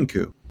election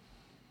coup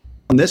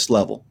on this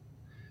level.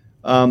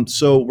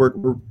 So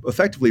we're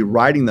effectively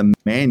writing the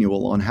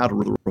manual on how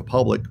to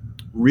Republic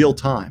real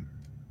time.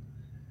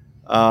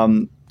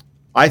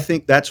 I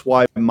think that's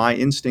why my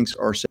instincts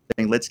are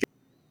saying, let's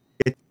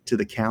get to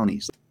the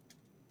counties.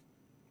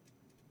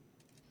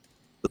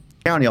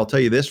 County, I'll tell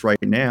you this right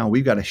now,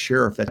 we've got a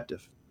sheriff that's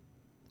active.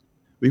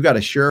 We've got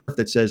a sheriff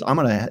that says, I'm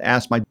going to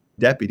ask my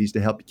deputies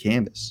to help you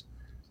canvass.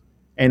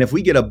 And if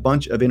we get a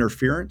bunch of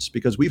interference,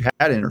 because we've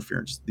had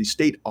interference, the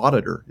state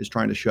auditor is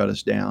trying to shut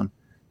us down,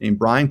 named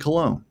Brian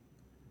Colon.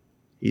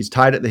 He's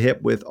tied at the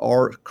hip with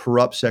our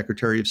corrupt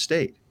Secretary of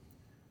State.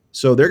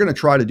 So they're going to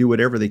try to do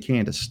whatever they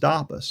can to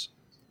stop us.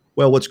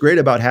 Well, what's great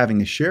about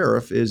having a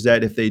sheriff is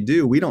that if they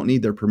do, we don't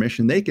need their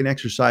permission. They can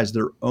exercise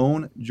their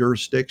own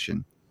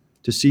jurisdiction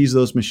to seize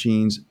those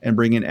machines and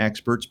bring in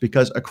experts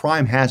because a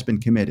crime has been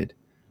committed.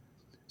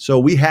 So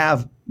we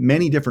have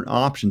many different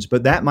options,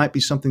 but that might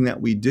be something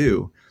that we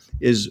do.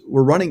 Is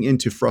we're running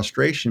into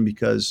frustration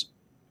because,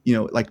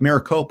 like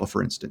Maricopa,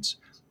 for instance,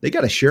 they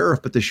got a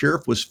sheriff, but the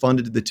sheriff was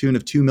funded to the tune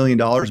of $2 million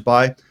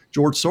by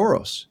George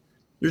Soros.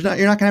 You're not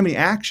going to have any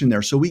action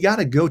there. So we got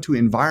to go to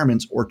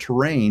environments or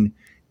terrain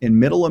in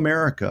middle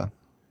America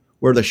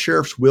where the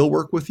sheriffs will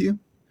work with you.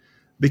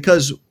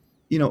 Because,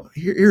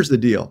 here's the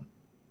deal.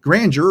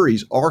 Grand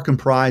juries are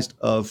comprised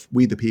of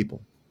we the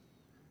people.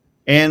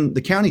 And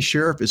the county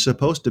sheriff is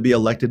supposed to be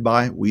elected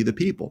by we the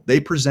people.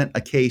 They present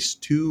a case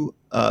through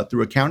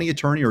a county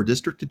attorney or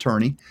district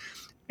attorney,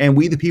 and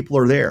we the people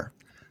are there.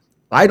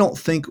 I don't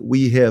think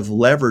we have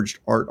leveraged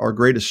our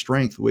greatest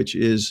strength, which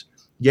is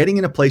getting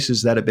into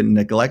places that have been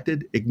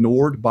neglected,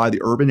 ignored by the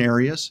urban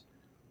areas.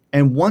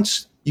 And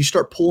once you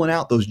start pulling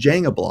out those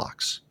Jenga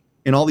blocks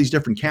in all these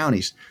different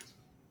counties,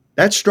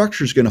 that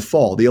structure is going to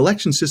fall. The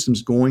election system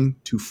is going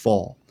to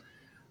fall.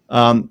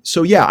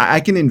 So yeah,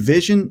 I can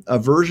envision a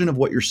version of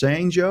what you're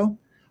saying, Joe,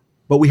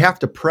 but we have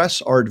to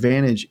press our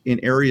advantage in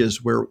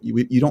areas where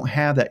you don't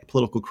have that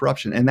political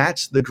corruption. And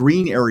that's the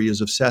green areas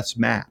of Seth's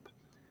map.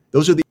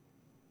 Those are the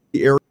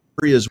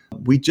areas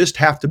we just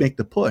have to make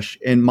the push.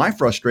 And my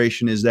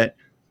frustration is that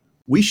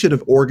we should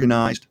have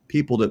organized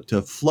people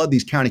to flood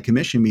these county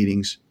commission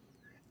meetings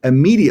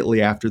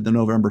immediately after the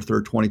November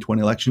 3rd,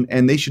 2020 election.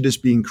 And they should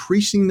just be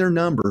increasing their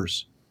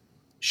numbers,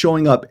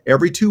 showing up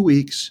every 2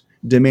 weeks,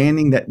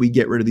 demanding that we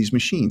get rid of these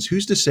machines.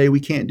 Who's to say we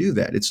can't do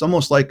that? It's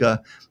almost like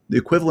the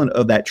equivalent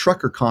of that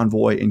trucker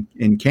convoy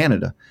in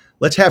Canada.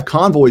 Let's have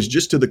convoys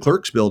just to the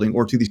clerk's building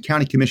or to these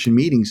county commission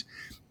meetings.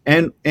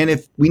 And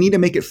if we need to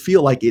make it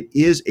feel like it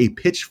is a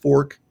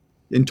pitchfork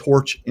and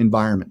torch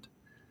environment.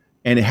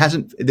 And it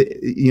hasn't,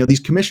 these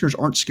commissioners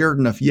aren't scared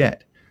enough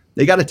yet.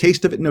 They got a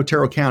taste of it in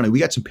Otero County. We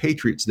got some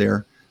patriots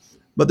there,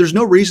 but there's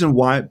no reason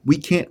why we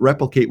can't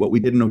replicate what we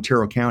did in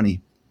Otero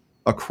County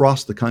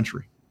across the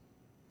country.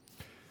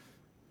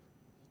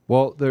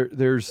 Well,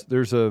 there's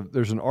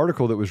an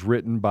article that was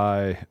written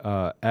by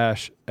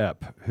Ash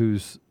Epp,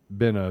 who's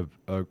been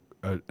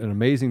an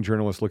amazing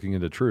journalist looking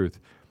into truth,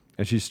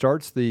 and she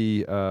starts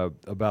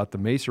about the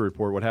Mesa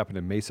report, what happened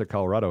in Mesa,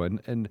 Colorado,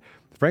 and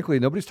frankly,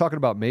 nobody's talking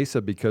about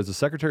Mesa because the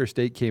Secretary of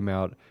State came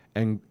out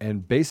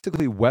and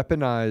basically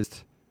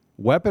weaponized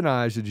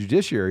the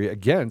judiciary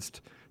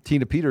against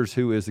Tina Peters,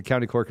 who is the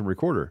county clerk and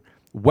recorder.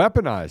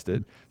 Weaponized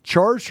it,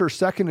 charged her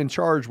second in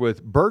charge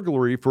with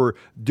burglary for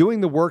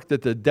doing the work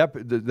that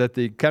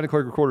the county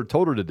clerk recorder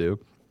told her to do,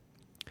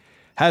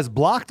 has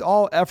blocked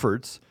all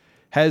efforts,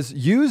 has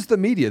used the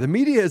media. The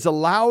media has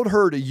allowed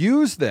her to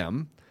use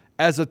them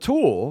as a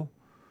tool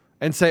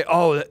and say,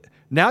 oh,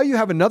 now you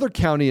have another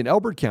county in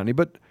Elbert County.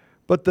 But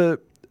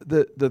the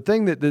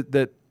thing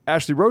that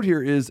Ashley wrote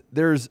here is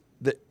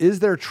is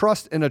there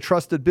trust in a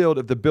trusted build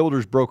if the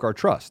builders broke our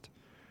trust?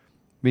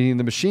 Meaning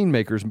the machine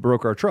makers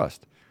broke our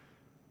trust.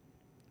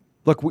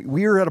 Look,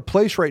 we are at a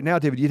place right now,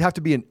 David, you'd have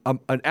to be an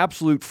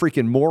absolute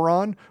freaking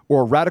moron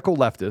or a radical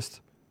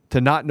leftist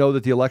to not know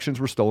that the elections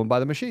were stolen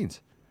by the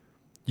machines.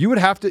 You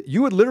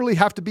would literally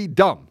have to be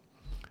dumb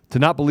to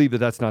not believe that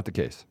that's not the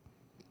case.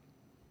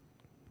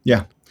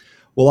 Yeah.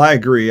 Well, I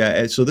agree.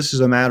 So this is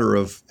a matter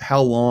of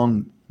how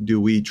long do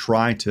we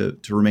try to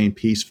remain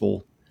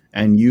peaceful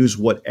and use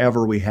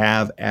whatever we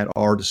have at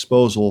our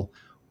disposal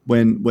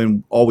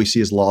when all we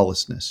see is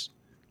lawlessness.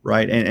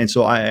 Right. And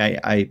so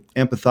I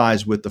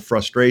empathize with the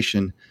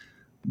frustration,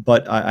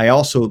 but I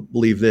also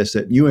believe this,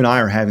 that you and I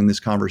are having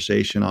this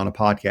conversation on a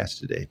podcast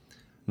today.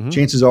 Mm-hmm.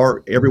 Chances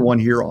are everyone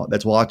here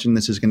that's watching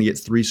this is going to get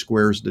 3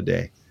 squares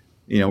today.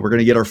 We're going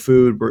to get our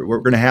food. We're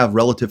going to have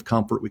relative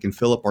comfort. We can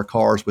fill up our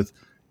cars with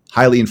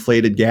highly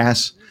inflated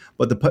gas.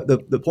 But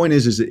the point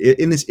is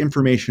that in this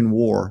information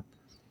war,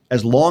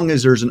 as long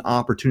as there's an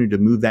opportunity to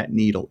move that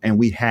needle, and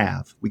we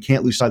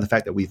can't lose sight of the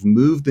fact that we've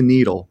moved the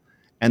needle.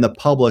 And the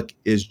public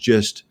is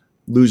just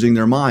losing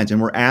their minds.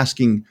 And we're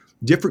asking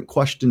different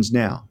questions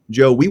now.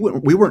 Joe, we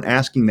weren't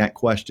asking that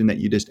question that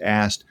you just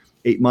asked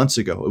 8 months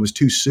ago. It was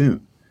too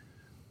soon.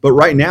 But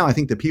right now, I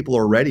think the people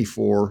are ready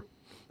for,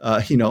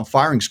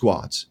 firing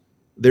squads.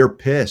 They're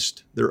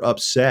pissed. They're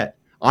upset.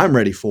 I'm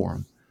ready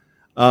for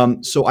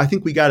them. So I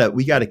think we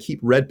gotta keep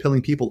red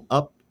pilling people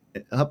up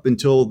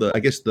until the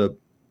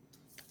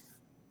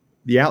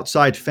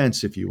outside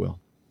fence, if you will,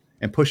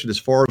 and push it as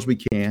far as we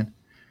can.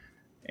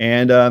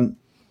 And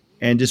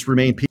and just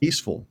remain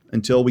peaceful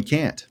until we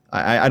can't.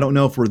 I don't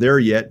know if we're there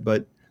yet,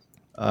 but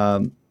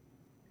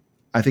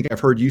I think I've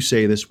heard you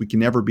say this: we can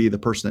never be the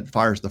person that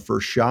fires the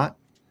first shot.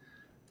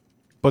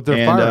 But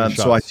they're firing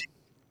shots.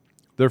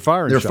 They're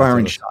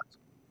firing shots.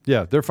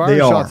 Yeah, they're firing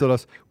shots at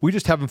us. We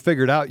just haven't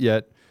figured out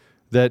yet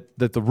that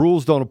the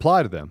rules don't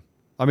apply to them.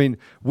 I mean,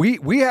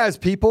 we as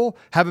people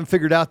haven't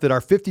figured out that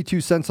our 52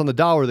 cents on the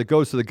dollar that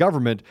goes to the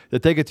government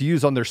that they get to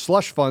use on their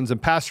slush funds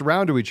and pass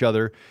around to each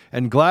other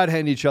and glad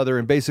hand each other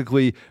and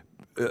basically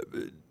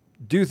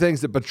do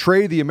things that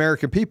betray the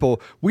American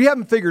people. We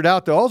haven't figured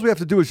out that all we have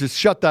to do is just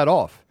shut that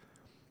off.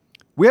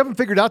 We haven't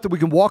figured out that we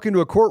can walk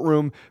into a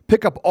courtroom,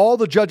 pick up all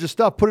the judge's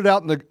stuff, put it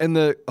out in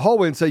the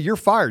hallway and say, you're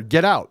fired,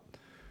 get out.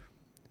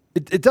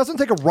 It doesn't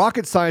take a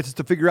rocket scientist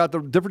to figure out the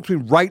difference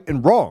between right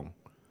and wrong.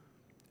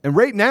 And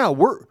right now,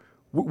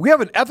 we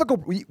have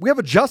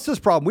a justice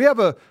problem. We have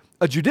a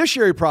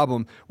judiciary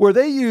problem where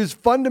they use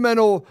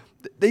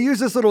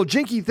this little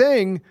jinky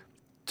thing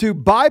to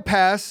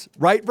bypass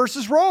right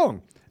versus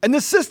wrong. And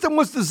the system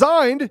was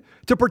designed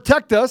to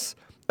protect us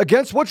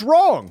against what's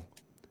wrong.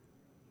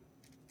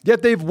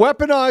 Yet they've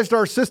weaponized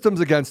our systems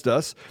against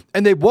us,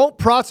 and they won't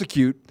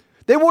prosecute.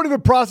 They won't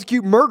even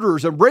prosecute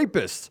murderers and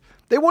rapists.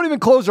 They won't even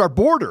close our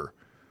border.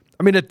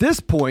 I mean, at this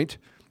point,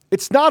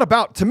 it's not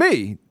about, to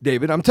me,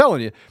 David, I'm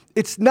telling you,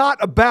 it's not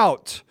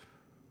about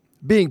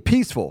being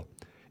peaceful.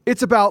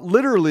 It's about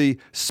literally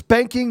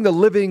spanking the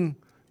living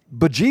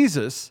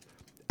bejesus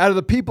out of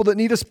the people that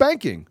need a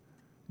spanking.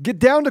 Get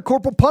down to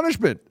corporal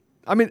punishment.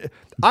 I mean,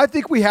 I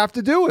think we have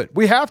to do it.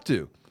 We have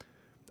to.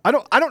 I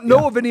don't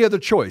know of any other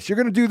choice. You're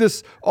going to do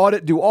this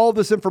audit, do all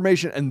this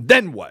information, and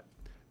then what?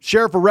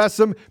 Sheriff arrests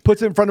him,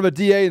 puts it in front of a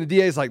DA, and the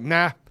DA is like,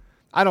 nah,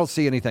 I don't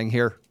see anything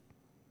here.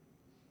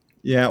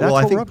 Yeah, well,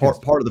 I think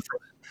part of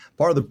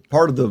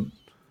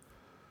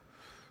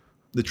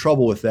the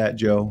trouble with that,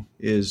 Joe,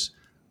 is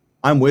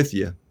I'm with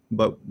you,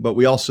 but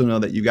we also know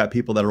that you got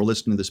people that are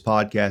listening to this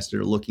podcast that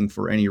are looking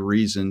for any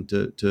reason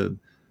to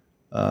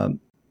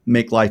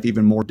make life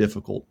even more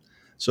difficult.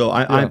 So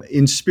I'm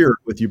in spirit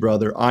with you,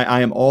 brother.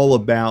 I am all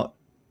about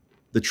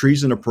the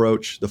treason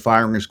approach, the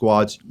firing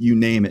squads, you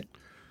name it.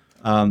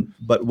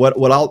 But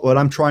what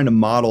I'm trying to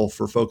model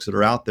for folks that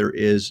are out there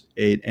is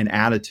an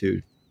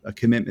attitude, a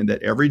commitment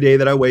that every day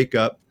that I wake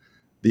up,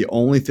 the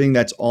only thing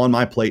that's on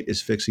my plate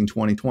is fixing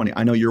 2020.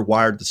 I know you're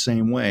wired the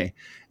same way,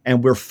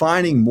 and we're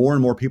finding more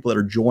and more people that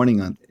are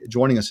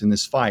joining us in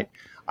this fight.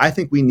 I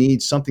think we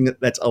need something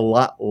that's a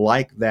lot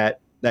like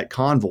that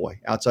convoy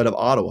outside of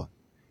Ottawa.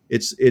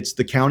 It's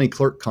the county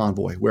clerk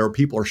convoy where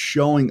people are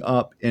showing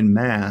up en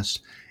masse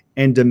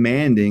and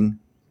demanding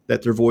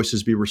that their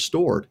voices be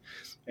restored.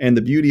 And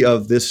the beauty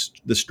of the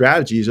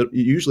strategy is it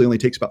usually only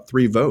takes about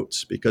 3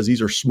 votes because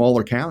these are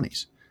smaller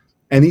counties.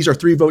 And these are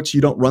 3 votes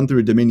you don't run through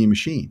a Dominion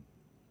machine.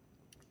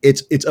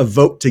 It's a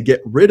vote to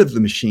get rid of the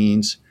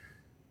machines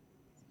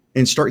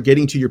and start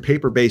getting to your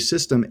paper-based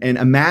system and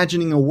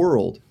imagining a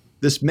world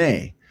this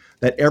May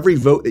that every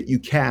vote that you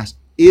cast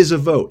is a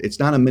vote. It's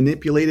not a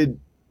manipulated,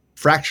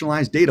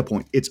 fractionalized data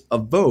point. It's a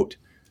vote.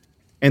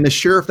 And the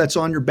sheriff that's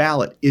on your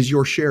ballot is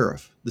your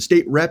sheriff. The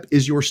state rep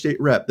is your state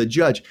rep, the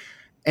judge.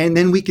 And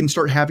then we can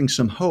start having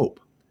some hope.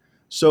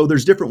 So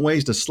there's different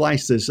ways to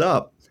slice this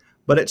up.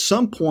 But at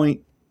some point,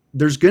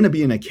 there's going to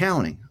be an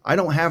accounting. I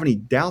don't have any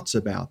doubts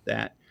about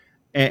that.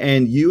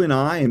 And you and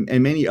I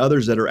and many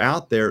others that are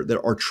out there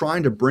that are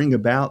trying to bring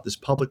about this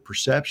public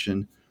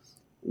perception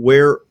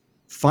where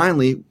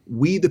finally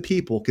we, the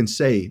people, can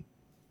say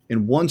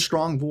in one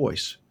strong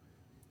voice,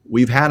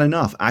 we've had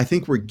enough. I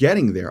think we're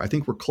getting there. I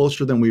think we're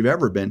closer than we've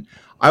ever been.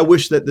 I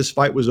wish that this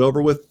fight was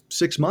over with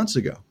 6 months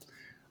ago.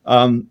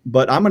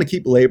 But I'm going to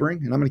keep laboring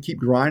and I'm going to keep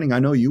grinding. I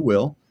know you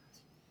will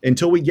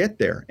until we get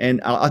there.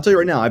 And I'll tell you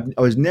right now,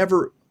 I was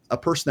never a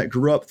person that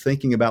grew up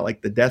thinking about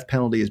like the death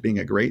penalty as being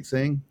a great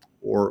thing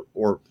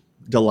or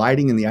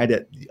delighting in the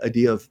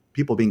idea of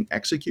people being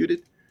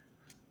executed.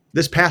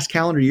 This past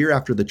calendar year,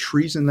 after the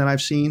treason that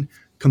I've seen,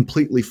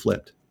 completely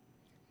flipped.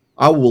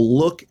 I will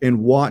look and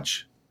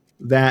watch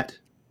that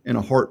in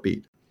a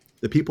heartbeat.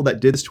 The people that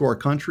did this to our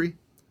country,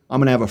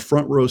 I'm going to have a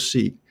front row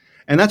seat.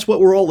 And that's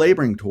what we're all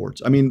laboring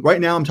towards. I mean, right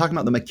now I'm talking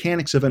about the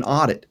mechanics of an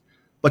audit,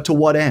 but to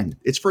what end?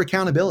 It's for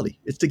accountability.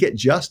 It's to get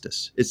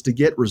justice. It's to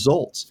get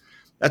results.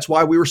 That's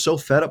why we were so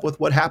fed up with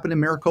what happened in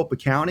Maricopa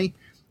County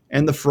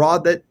and the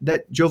fraud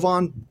that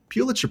Jovan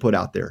Pulitzer put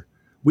out there.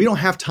 We don't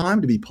have time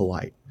to be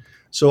polite.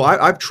 So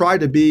I've tried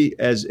to be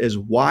as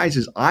wise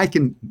as I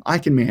can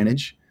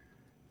manage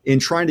in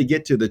trying to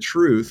get to the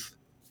truth,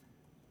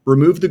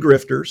 remove the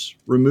grifters,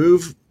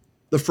 remove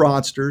the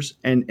fraudsters,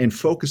 and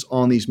focus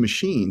on these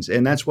machines.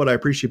 And that's what I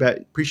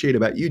appreciate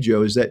about you,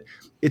 Joe, is that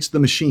it's the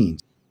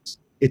machines.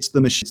 It's the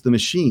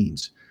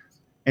machines.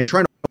 And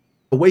trying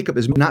to wake up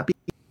is not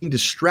being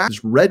distracted.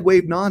 This red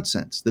wave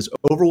nonsense, this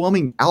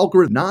overwhelming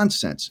algorithm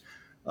nonsense,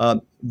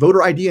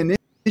 voter ID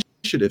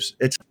initiatives.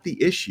 It's not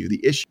the issue.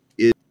 The issue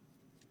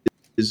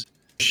is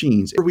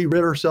machines. If we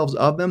rid ourselves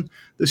of them,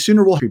 the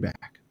sooner we'll be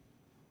back.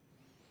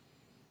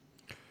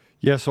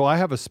 Yeah, so I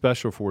have a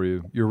special for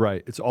you. You're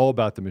right. It's all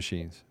about the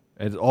machines.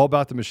 And it's all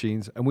about the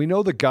machines. And we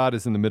know that God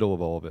is in the middle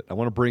of all of it. I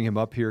want to bring him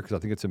up here because I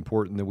think it's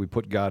important that we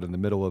put God in the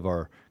middle of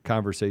our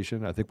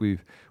conversation. I think we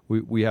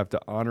have to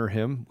honor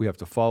him. We have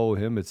to follow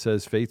him. It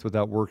says faith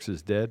without works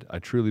is dead. I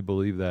truly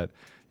believe that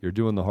you're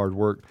doing the hard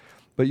work.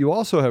 But you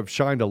also have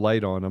shined a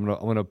light on, I'm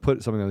gonna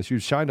put something on this. You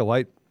shined a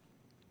light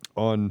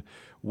on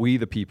freeing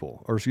the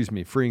people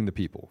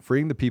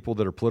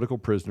that are political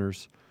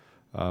prisoners.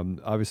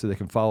 Obviously, they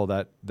can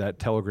follow that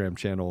Telegram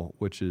channel,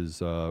 which is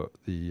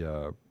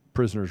the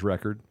Prisoner's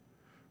Record,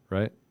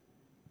 right?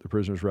 The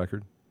Prisoner's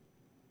Record.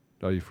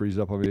 Oh, you freeze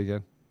up on me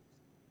again?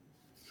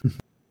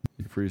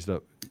 You freezed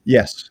up.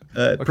 Yes.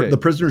 Okay. The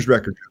Prisoner's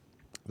Record.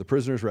 The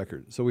Prisoner's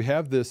Record. So we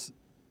have this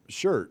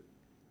shirt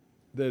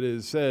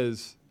that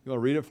says, you want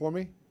to read it for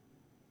me?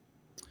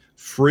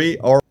 Free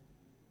our.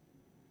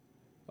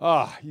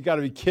 You got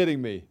to be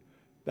kidding me.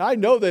 I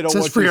know they don't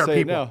Says want free you to our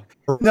say it people.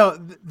 now. No,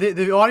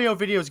 the audio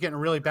video is getting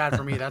really bad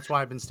for me. That's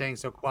why I've been staying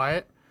so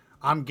quiet.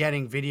 I'm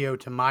getting video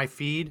to my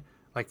feed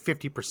like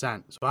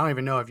 50%. So I don't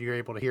even know if you're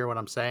able to hear what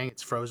I'm saying.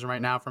 It's frozen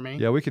right now for me.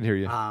 Yeah, we can hear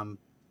you.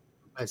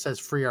 It says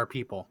free our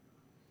people.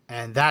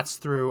 And that's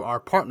through our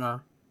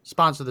partner,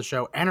 sponsor of the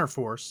show,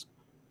 Enterforce.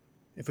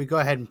 If we go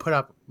ahead and put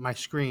up my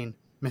screen,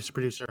 Mr.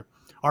 Producer,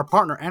 our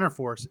partner,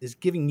 Enterforce, is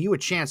giving you a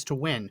chance to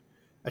win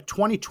a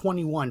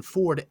 2021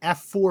 Ford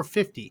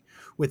F450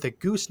 with a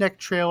gooseneck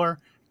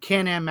trailer,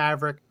 Can-Am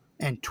Maverick,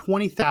 and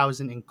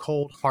 $20,000 in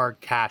cold hard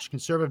cash.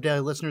 Conservative Daily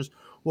listeners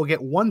will get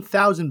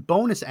 1,000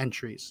 bonus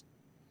entries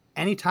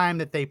anytime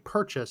that they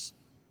purchase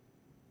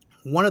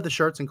one of the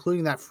shirts,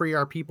 including that Free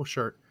Our People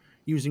shirt,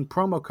 using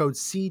promo code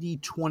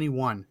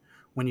CD21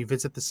 when you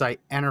visit the site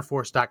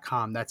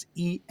enterforce.com. That's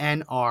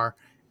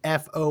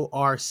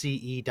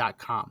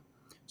ENRFORCE.com.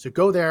 So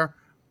go there,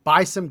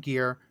 buy some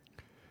gear.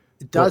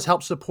 It does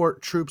help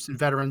support troops and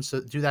veterans,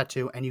 so do that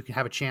too, and you can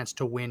have a chance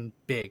to win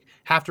big.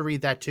 Have to read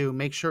that too.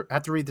 Make sure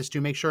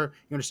you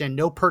understand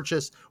no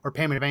purchase or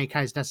payment of any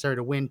kind is necessary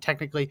to win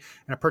technically,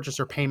 and a purchase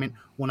or payment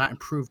will not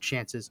improve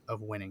chances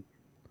of winning.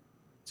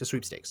 It's a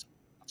sweepstakes.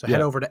 So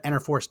head over to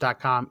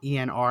enterforce.com,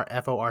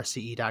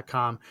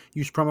 ENRFORCE.com.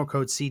 Use promo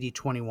code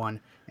CD21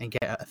 and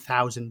get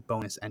 1,000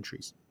 bonus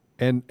entries.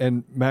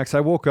 And Max, I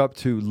woke up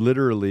to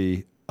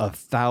literally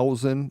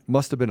 1,000,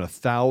 must have been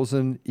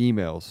 1,000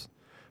 emails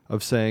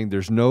of saying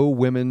there's no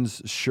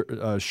women's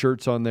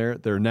shirts on there.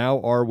 There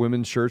now are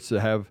women's shirts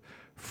that have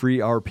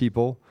Free Our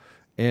People,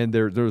 and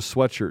there's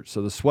sweatshirts.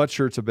 So the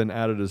sweatshirts have been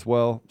added as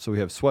well. So we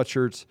have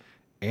sweatshirts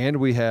and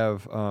we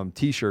have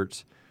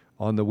T-shirts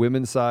on the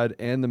women's side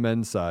and the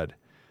men's side.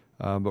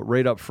 But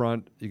right up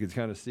front, you can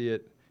kind of see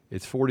it.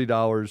 It's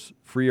 $40,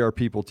 Free Our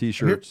People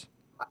T-shirts.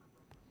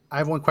 I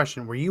have one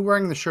question. Were you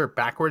wearing the shirt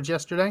backwards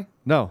yesterday?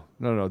 No.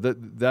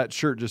 That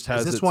shirt just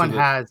has. This one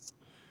has.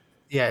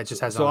 Yeah, it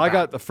just has. So I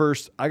got the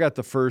first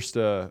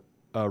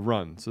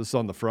run. So this is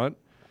on the front.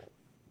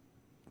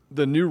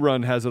 The new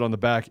run has it on the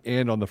back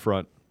and on the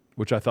front,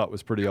 which I thought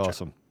was pretty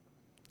awesome.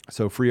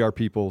 So Free Our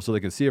People, so they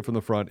can see it from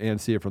the front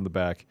and see it from the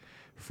back.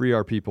 Free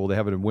Our People. They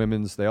have it in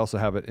women's. They also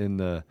have it in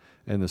the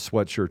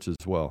sweatshirts as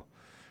well.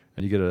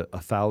 And you get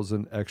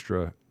 1,000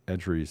 extra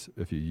entries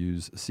if you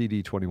use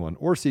CD21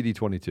 or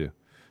CD22.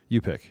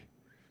 You pick.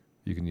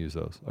 You can use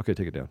those. Okay,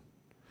 take it down.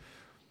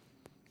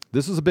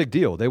 This was a big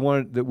deal. They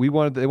wanted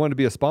to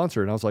be a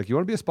sponsor, and I was like, "You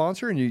want to be a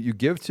sponsor?" And you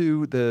give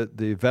to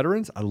the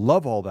veterans. I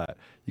love all that.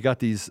 You got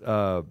these.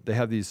 They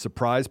have these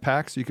surprise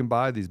packs you can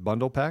buy. These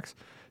bundle packs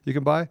you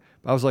can buy.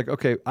 I was like,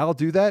 "Okay, I'll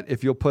do that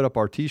if you'll put up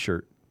our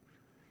T-shirt,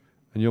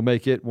 and you'll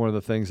make it one of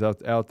the things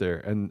out there."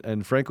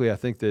 And frankly, I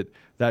think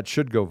that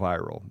should go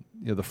viral.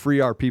 The Free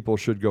Our People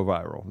should go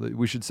viral.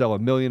 We should sell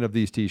 1 million of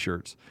these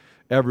T-shirts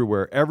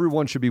everywhere.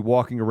 Everyone should be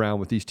walking around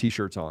with these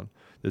T-shirts on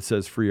that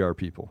says Free Our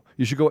People.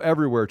 You should go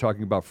everywhere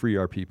talking about Free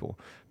Our People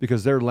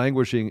because they're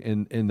languishing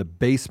in the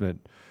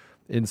basement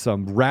in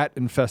some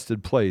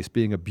rat-infested place,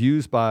 being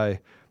abused by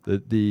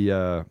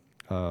the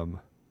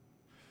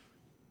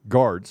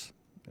guards,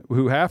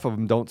 who half of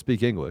them don't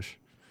speak English,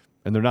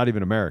 and they're not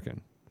even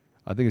American.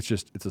 I think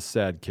it's a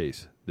sad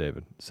case,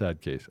 David.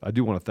 Sad case. I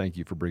do want to thank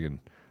you for bringing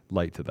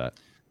light to that.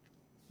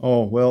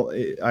 Oh, well,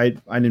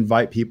 I'd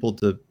invite people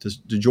to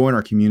join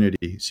our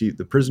community. See,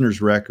 the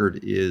Prisoner's Record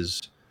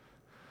is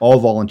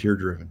all volunteer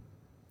driven.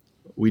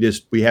 We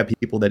have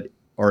people that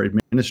are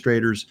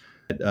administrators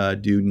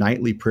that do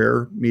nightly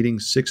prayer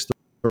meetings, 6:30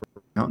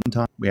 Mountain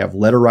Time. We have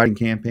letter writing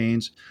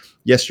campaigns.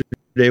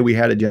 Yesterday, we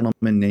had a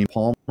gentleman named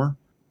Palmer,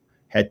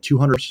 had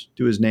 200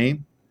 to his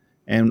name.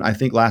 And I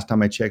think last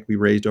time I checked, we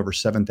raised over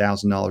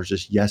 $7,000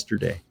 just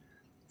yesterday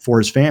for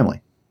his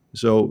family.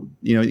 So,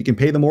 you can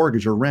pay the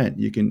mortgage or rent.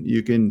 You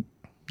can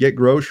get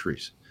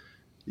groceries.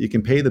 You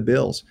can pay the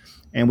bills.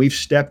 And we've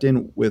stepped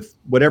in with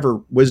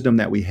whatever wisdom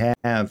that we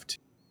have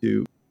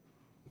to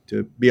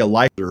be a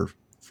lifer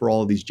for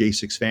all of these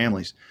J6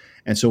 families.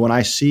 And so when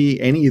I see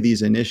any of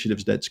these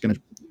initiatives that's going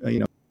to,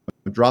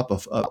 drop a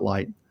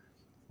light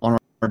on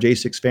our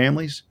J6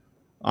 families,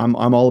 I'm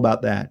all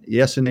about that.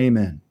 Yes and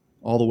amen,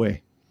 all the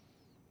way.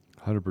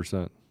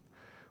 100%.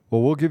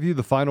 Well, we'll give you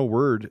the final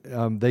word.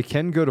 They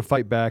can go to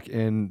Fight Back,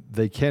 and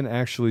they can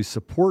actually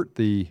support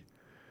the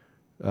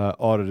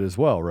audit as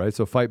well, right?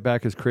 So Fight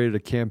Back has created a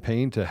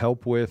campaign to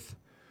help with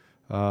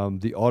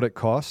the audit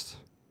costs.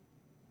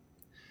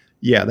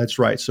 Yeah, that's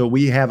right. So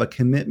we have a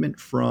commitment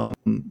from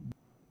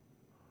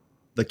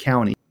the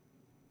county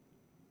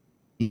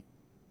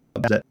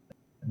that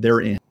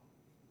they're in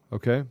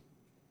Okay.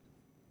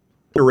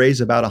 to raise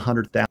about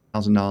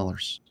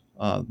 $100,000.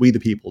 We the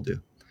people do.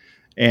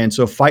 And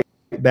so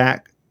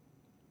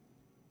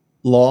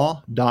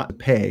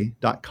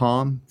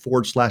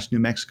fightbacklaw.pay.com/New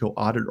Mexico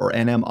audit or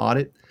NM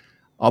audit.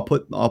 I'll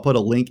put a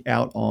link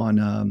out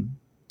on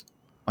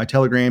my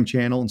Telegram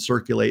channel and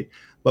circulate.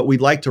 But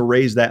we'd like to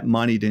raise that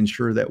money to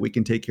ensure that we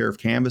can take care of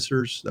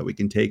canvassers, that we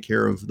can take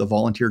care of the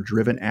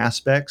volunteer-driven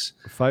aspects.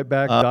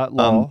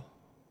 Fightback.law.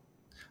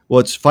 Well,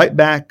 it's Fight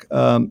Back.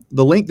 The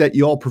link that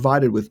you all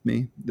provided with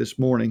me this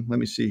morning, let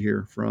me see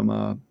here, from,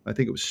 I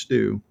think it was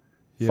Stu.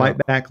 Yeah.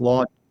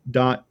 Fightbacklaw.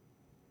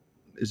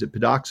 Is it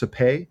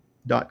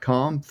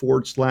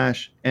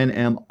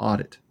pedoxapay.com/NM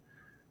audit.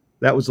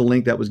 That was the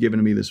link that was given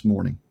to me this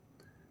morning.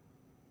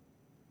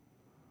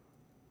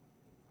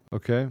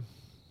 Okay.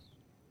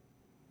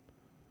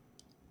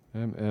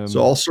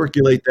 So I'll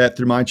circulate that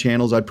through my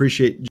channels. I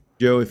appreciate,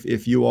 Joe,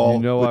 if you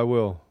all. I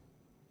will.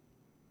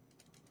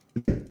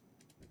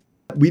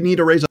 We need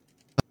to raise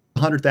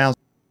 100,000.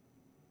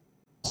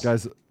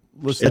 Guys,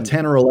 listen. At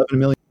 10 or 11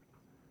 million.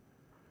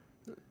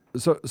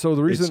 So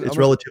the reason it's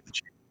relatively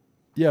cheap.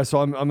 Yeah, so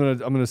I'm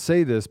gonna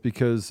say this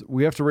because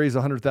we have to raise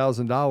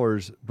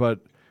 $100,000,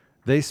 but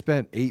they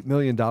spent $8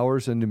 million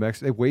in New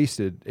Mexico. They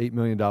wasted $8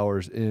 million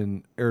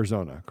in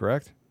Arizona,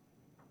 correct?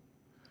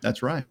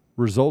 That's right.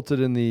 Resulted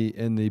in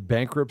the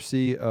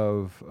bankruptcy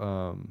of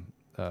Cyber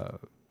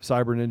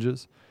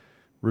Ninjas.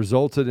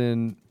 Resulted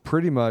in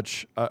pretty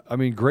much,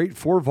 great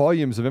 4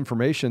 volumes of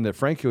information that,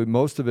 frankly,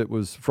 most of it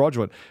was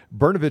fraudulent.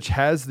 Brnovich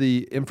has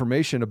the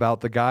information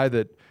about the guy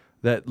that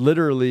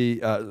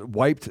literally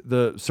wiped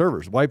the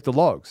servers, wiped the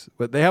logs.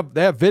 But they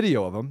have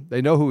video of him.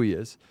 They know who he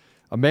is.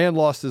 A man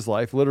lost his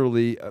life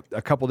literally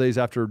a couple days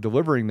after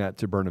delivering that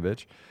to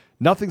Brnovich.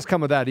 Nothing's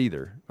come of that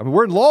either. I mean,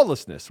 we're in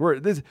lawlessness.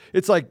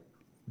 It's like,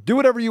 do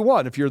whatever you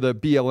want if you're the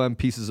BLM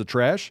pieces of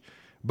trash.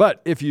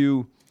 But if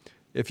you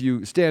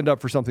stand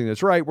up for something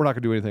that's right, we're not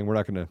going to do anything. We're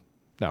not going to,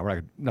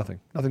 nothing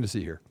to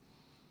see here.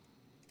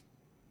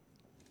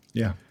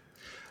 Yeah.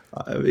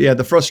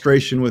 The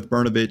frustration with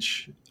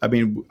Brnovich. I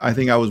mean, I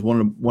think I was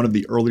one of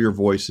the earlier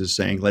voices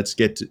saying, let's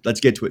get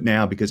to it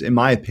now, because in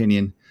my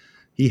opinion,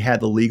 he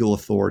had the legal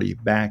authority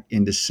back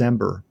in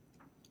December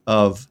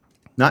of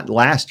not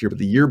last year, but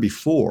the year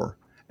before,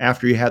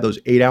 after he had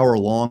those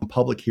 8-hour-long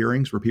public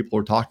hearings where people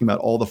were talking about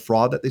all the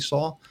fraud that they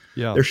saw.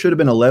 Yeah. There should have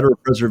been a letter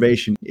of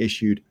preservation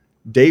issued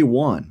day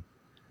one.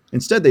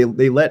 Instead, they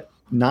let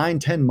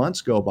 9-10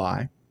 months go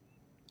by.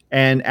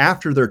 And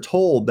after they're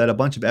told that a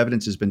bunch of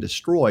evidence has been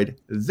destroyed,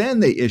 then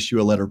they issue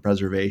a letter of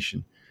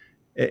preservation.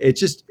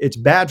 It's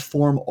bad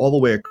form all the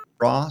way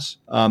across.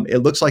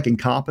 It looks like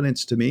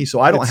incompetence to me. So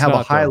I don't have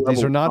a high level.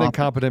 These are not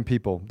incompetent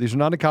people. This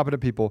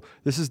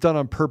is done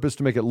on purpose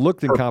to make it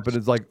look incompetent.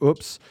 It's like,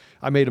 oops,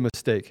 I made a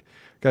mistake.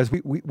 Guys,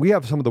 we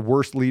have some of the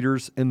worst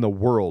leaders in the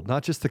world,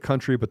 not just the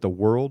country, but the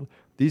world.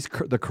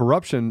 The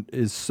corruption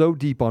is so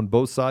deep on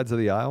both sides of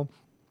the aisle.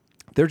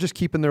 They're just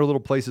keeping their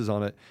little places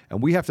on it,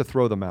 and we have to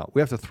throw them out.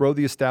 We have to throw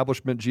the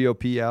establishment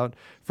GOP out.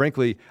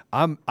 Frankly,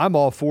 I'm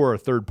all for a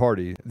third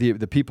party,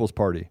 the People's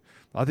Party.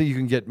 I think you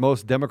can get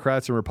most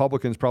Democrats and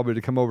Republicans probably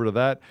to come over to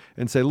that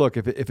and say, look,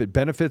 if it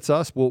benefits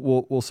us,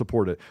 we'll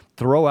support it.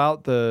 Throw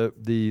out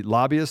the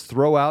lobbyists,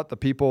 throw out the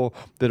people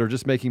that are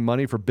just making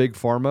money for big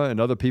pharma and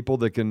other people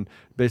that can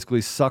basically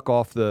suck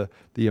off the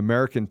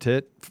American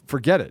tit.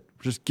 Forget it.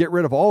 Just get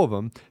rid of all of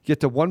them. Get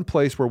to one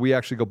place where we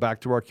actually go back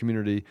to our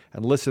community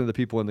and listen to the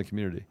people in the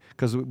community,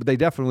 because they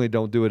definitely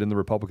don't do it in the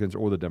Republicans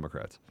or the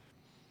Democrats.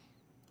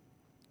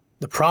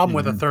 The problem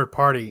with a third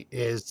party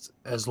is,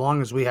 as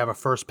long as we have a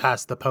first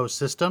past the post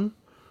system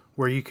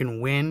where you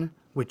can win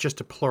with just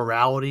a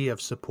plurality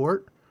of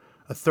support,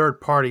 a third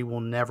party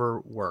will never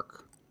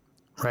work,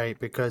 right?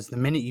 Because the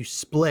minute you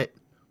split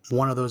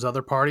one of those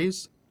other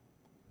parties,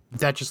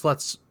 that just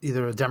lets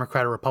either a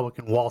Democrat or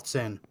Republican waltz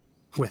in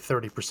with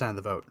 30% of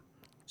the vote.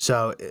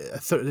 So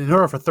in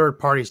order for third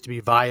parties to be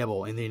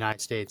viable in the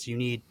United States, you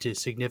need to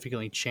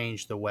significantly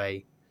change the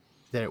way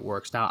that it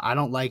works. Now, I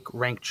don't like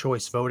ranked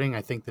choice voting.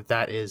 I think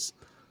that is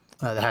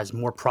that has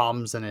more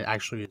problems than it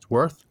actually is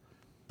worth.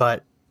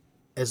 But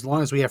as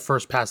long as we have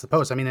first past the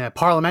post, I mean, in a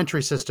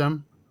parliamentary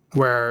system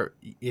where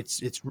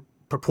it's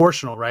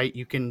proportional, right?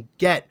 You can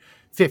get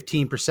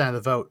 15% of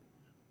the vote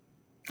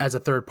as a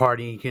third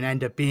party. You can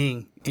end up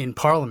being in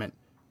parliament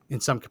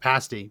in some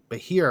capacity. But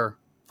here,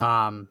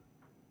 even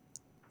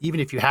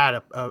if you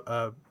had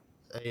a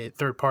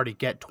third party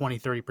get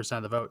 20-30%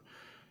 of the vote,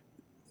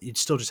 you'd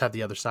still just have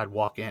the other side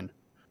walk in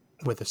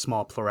with a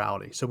small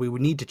plurality. So we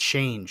would need to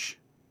change,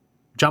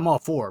 which I'm all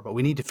for, but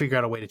we need to figure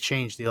out a way to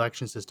change the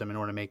election system in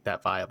order to make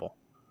that viable.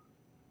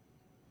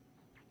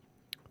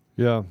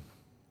 Yeah.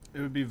 It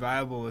would be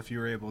viable if you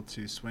were able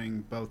to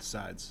swing both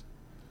sides.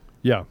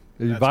 Yeah.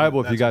 It'd be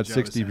viable if you got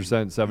 60%,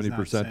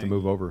 70% to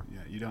move over. Yeah,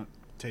 you don't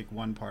take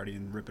one party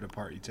and rip it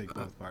apart. You take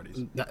both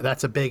parties.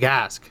 That's a big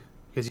ask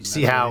because you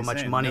see That's what how he's much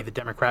saying, money yep. the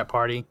Democrat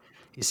Party,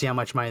 you see how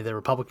much money the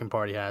Republican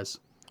Party has.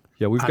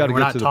 Yeah, we've I got mean, to we're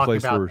get to not the talking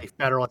place about where the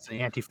Federalists, the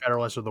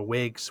Anti-Federalists, or the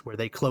Whigs, where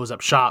they close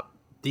up shop.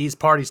 These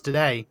parties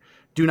today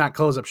do not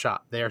close up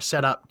shop. They are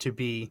set up to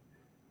be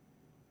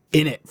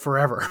in it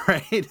forever,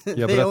 right? Yeah,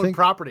 They but I own think-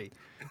 property.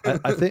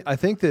 I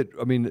think that,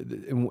 I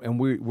mean, and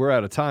we're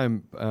out of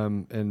time,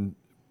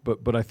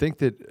 but I think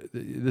that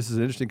this is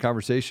an interesting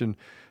conversation.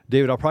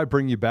 David, I'll probably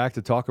bring you back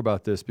to talk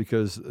about this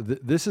because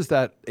this is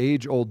that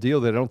age-old deal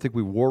that I don't think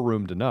we war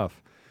roomed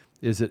enough.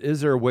 Is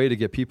there a way to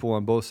get people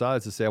on both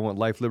sides to say, I want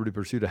life, liberty,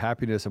 pursuit of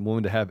happiness. I'm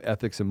willing to have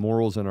ethics and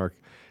morals in our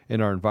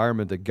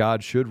environment, that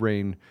God should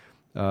reign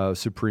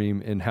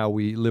supreme in how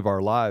we live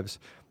our lives.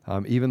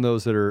 Even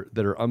those that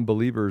are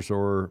unbelievers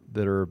or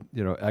that are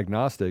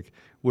agnostic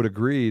would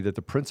agree that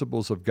the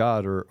principles of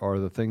God are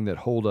the thing that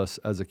hold us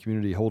as a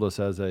community, hold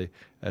us as a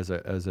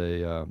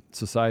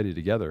society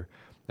together.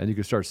 And you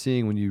can start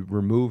seeing when you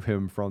remove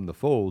him from the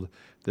fold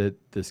that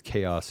this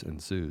chaos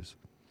ensues.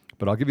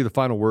 But I'll give you the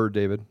final word,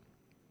 David.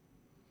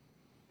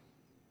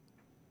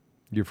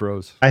 You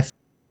froze.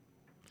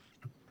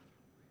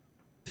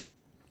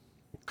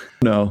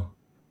 No.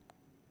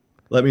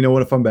 Let me know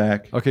if I'm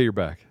back. Okay, you're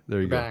back.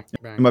 There you go. Back.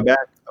 Am I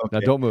back? Okay. Now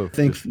don't move.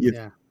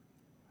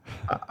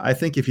 I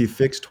think if you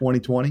fix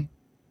 2020,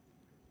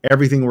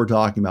 everything we're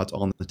talking about is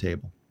on the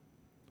table.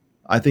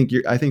 I think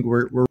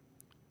we're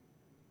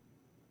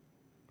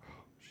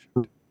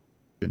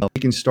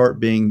we can start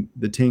being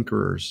the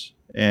tinkerers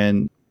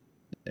and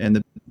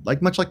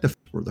much like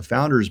the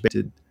founders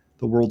did,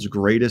 the world's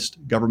greatest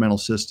governmental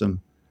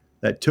system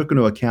that took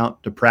into account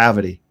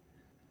depravity,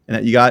 and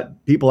that you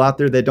got people out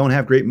there that don't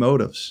have great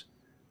motives.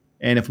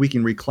 And if we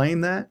can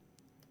reclaim that,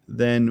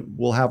 then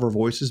we'll have our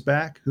voices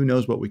back. Who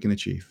knows what we can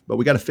achieve? But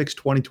we got to fix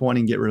 2020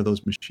 and get rid of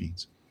those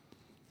machines.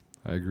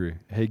 I agree.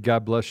 Hey,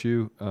 God bless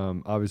you.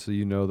 Obviously,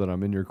 you know that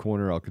I'm in your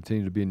corner. I'll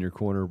continue to be in your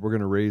corner. We're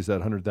going to raise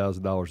that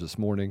 $100,000 this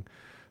morning.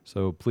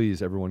 So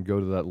please, everyone, go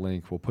to that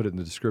link. We'll put it in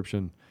the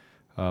description.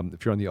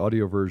 If you're on the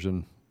audio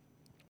version,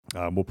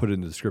 we'll put it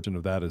in the description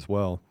of that as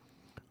well.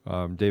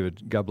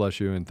 David, God bless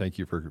you, and thank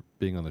you for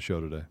being on the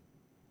show today.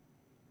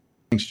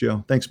 Thanks,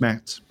 Joe. Thanks,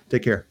 Max.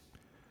 Take care.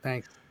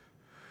 Thanks.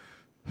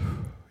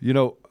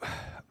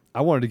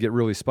 I wanted to get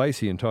really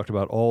spicy and talked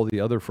about all the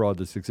other fraud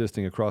that's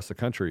existing across the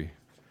country,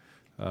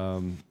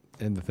 and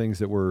the things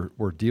that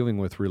we're dealing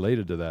with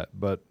related to that.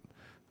 But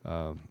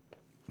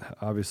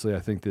obviously, I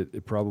think that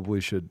it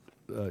probably should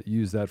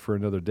use that for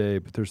another day.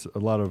 But there's a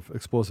lot of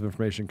explosive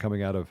information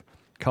coming out of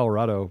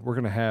Colorado. We're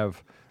going to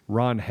have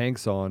Ron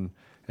Hanks on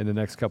in the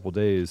next couple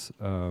days.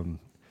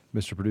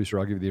 Mr. Producer,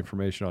 I'll give you the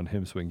information on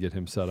him so we can get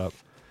him set up.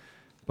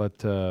 But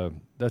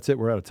that's it.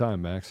 We're out of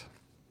time, Max.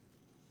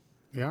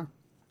 Yeah.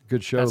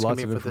 Good show. That's Lots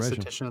going of to be for this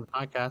information. edition of the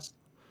podcast.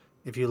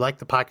 If you like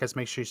the podcast,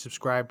 make sure you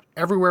subscribe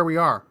everywhere we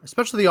are,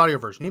 especially the audio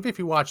version. Even if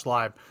you watch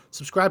live,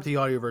 subscribe to the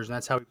audio version.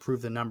 That's how we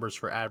prove the numbers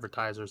for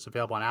advertisers.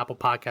 Available on Apple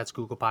Podcasts,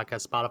 Google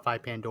Podcasts,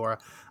 Spotify, Pandora,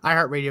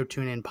 iHeartRadio,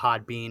 TuneIn,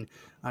 Podbean.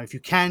 If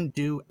you can,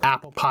 do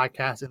Apple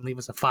Podcasts and leave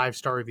us a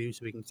 5-star review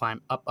so we can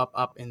climb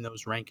up in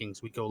those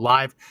rankings. We go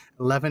live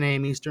 11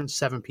 a.m. Eastern,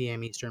 7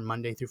 p.m. Eastern,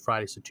 Monday through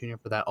Friday. So tune in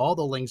for that. All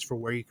the links for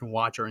where you can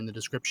watch are in the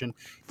description.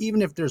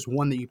 Even if there's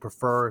one that you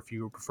prefer, if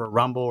you prefer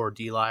Rumble or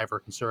DLive or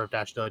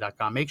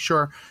conservative-daily.com, make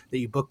sure that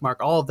you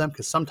bookmark all of them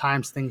because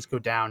sometimes things go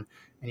down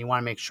and you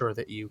want to make sure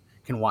that you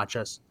can watch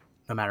us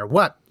no matter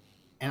what.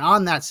 And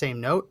on that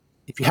same note,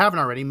 if you haven't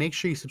already, make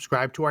sure you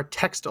subscribe to our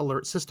text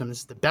alert system.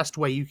 This is the best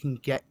way you can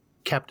get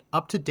kept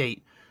up to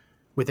date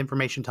with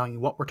information telling you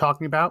what we're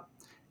talking about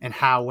and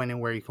how, when, and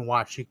where you can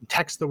watch. You can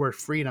text the word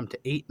freedom to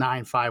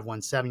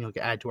 89517. You'll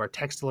get added to our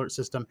text alert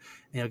system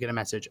and you'll get a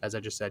message, as I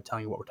just said,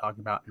 telling you what we're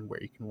talking about and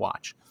where you can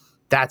watch.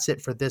 That's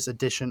it for this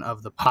edition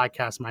of the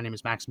podcast. My name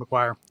is Max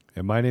McGuire.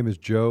 And my name is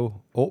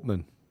Joe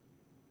Oltman.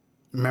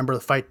 Remember,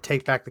 the fight to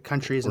take back the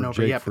country isn't over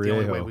Jake yet, but the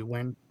only way Friejo. we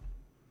win.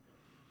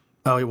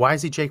 Oh, why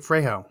is he Jake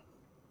Friejo?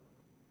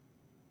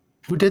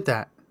 Who did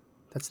that?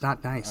 That's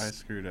not I nice.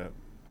 screwed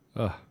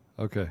up.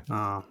 Okay.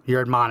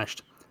 You're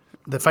admonished.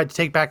 The fight to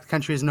take back the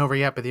country isn't over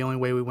yet, but the only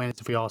way we win is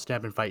if we all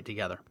stand up and fight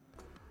together.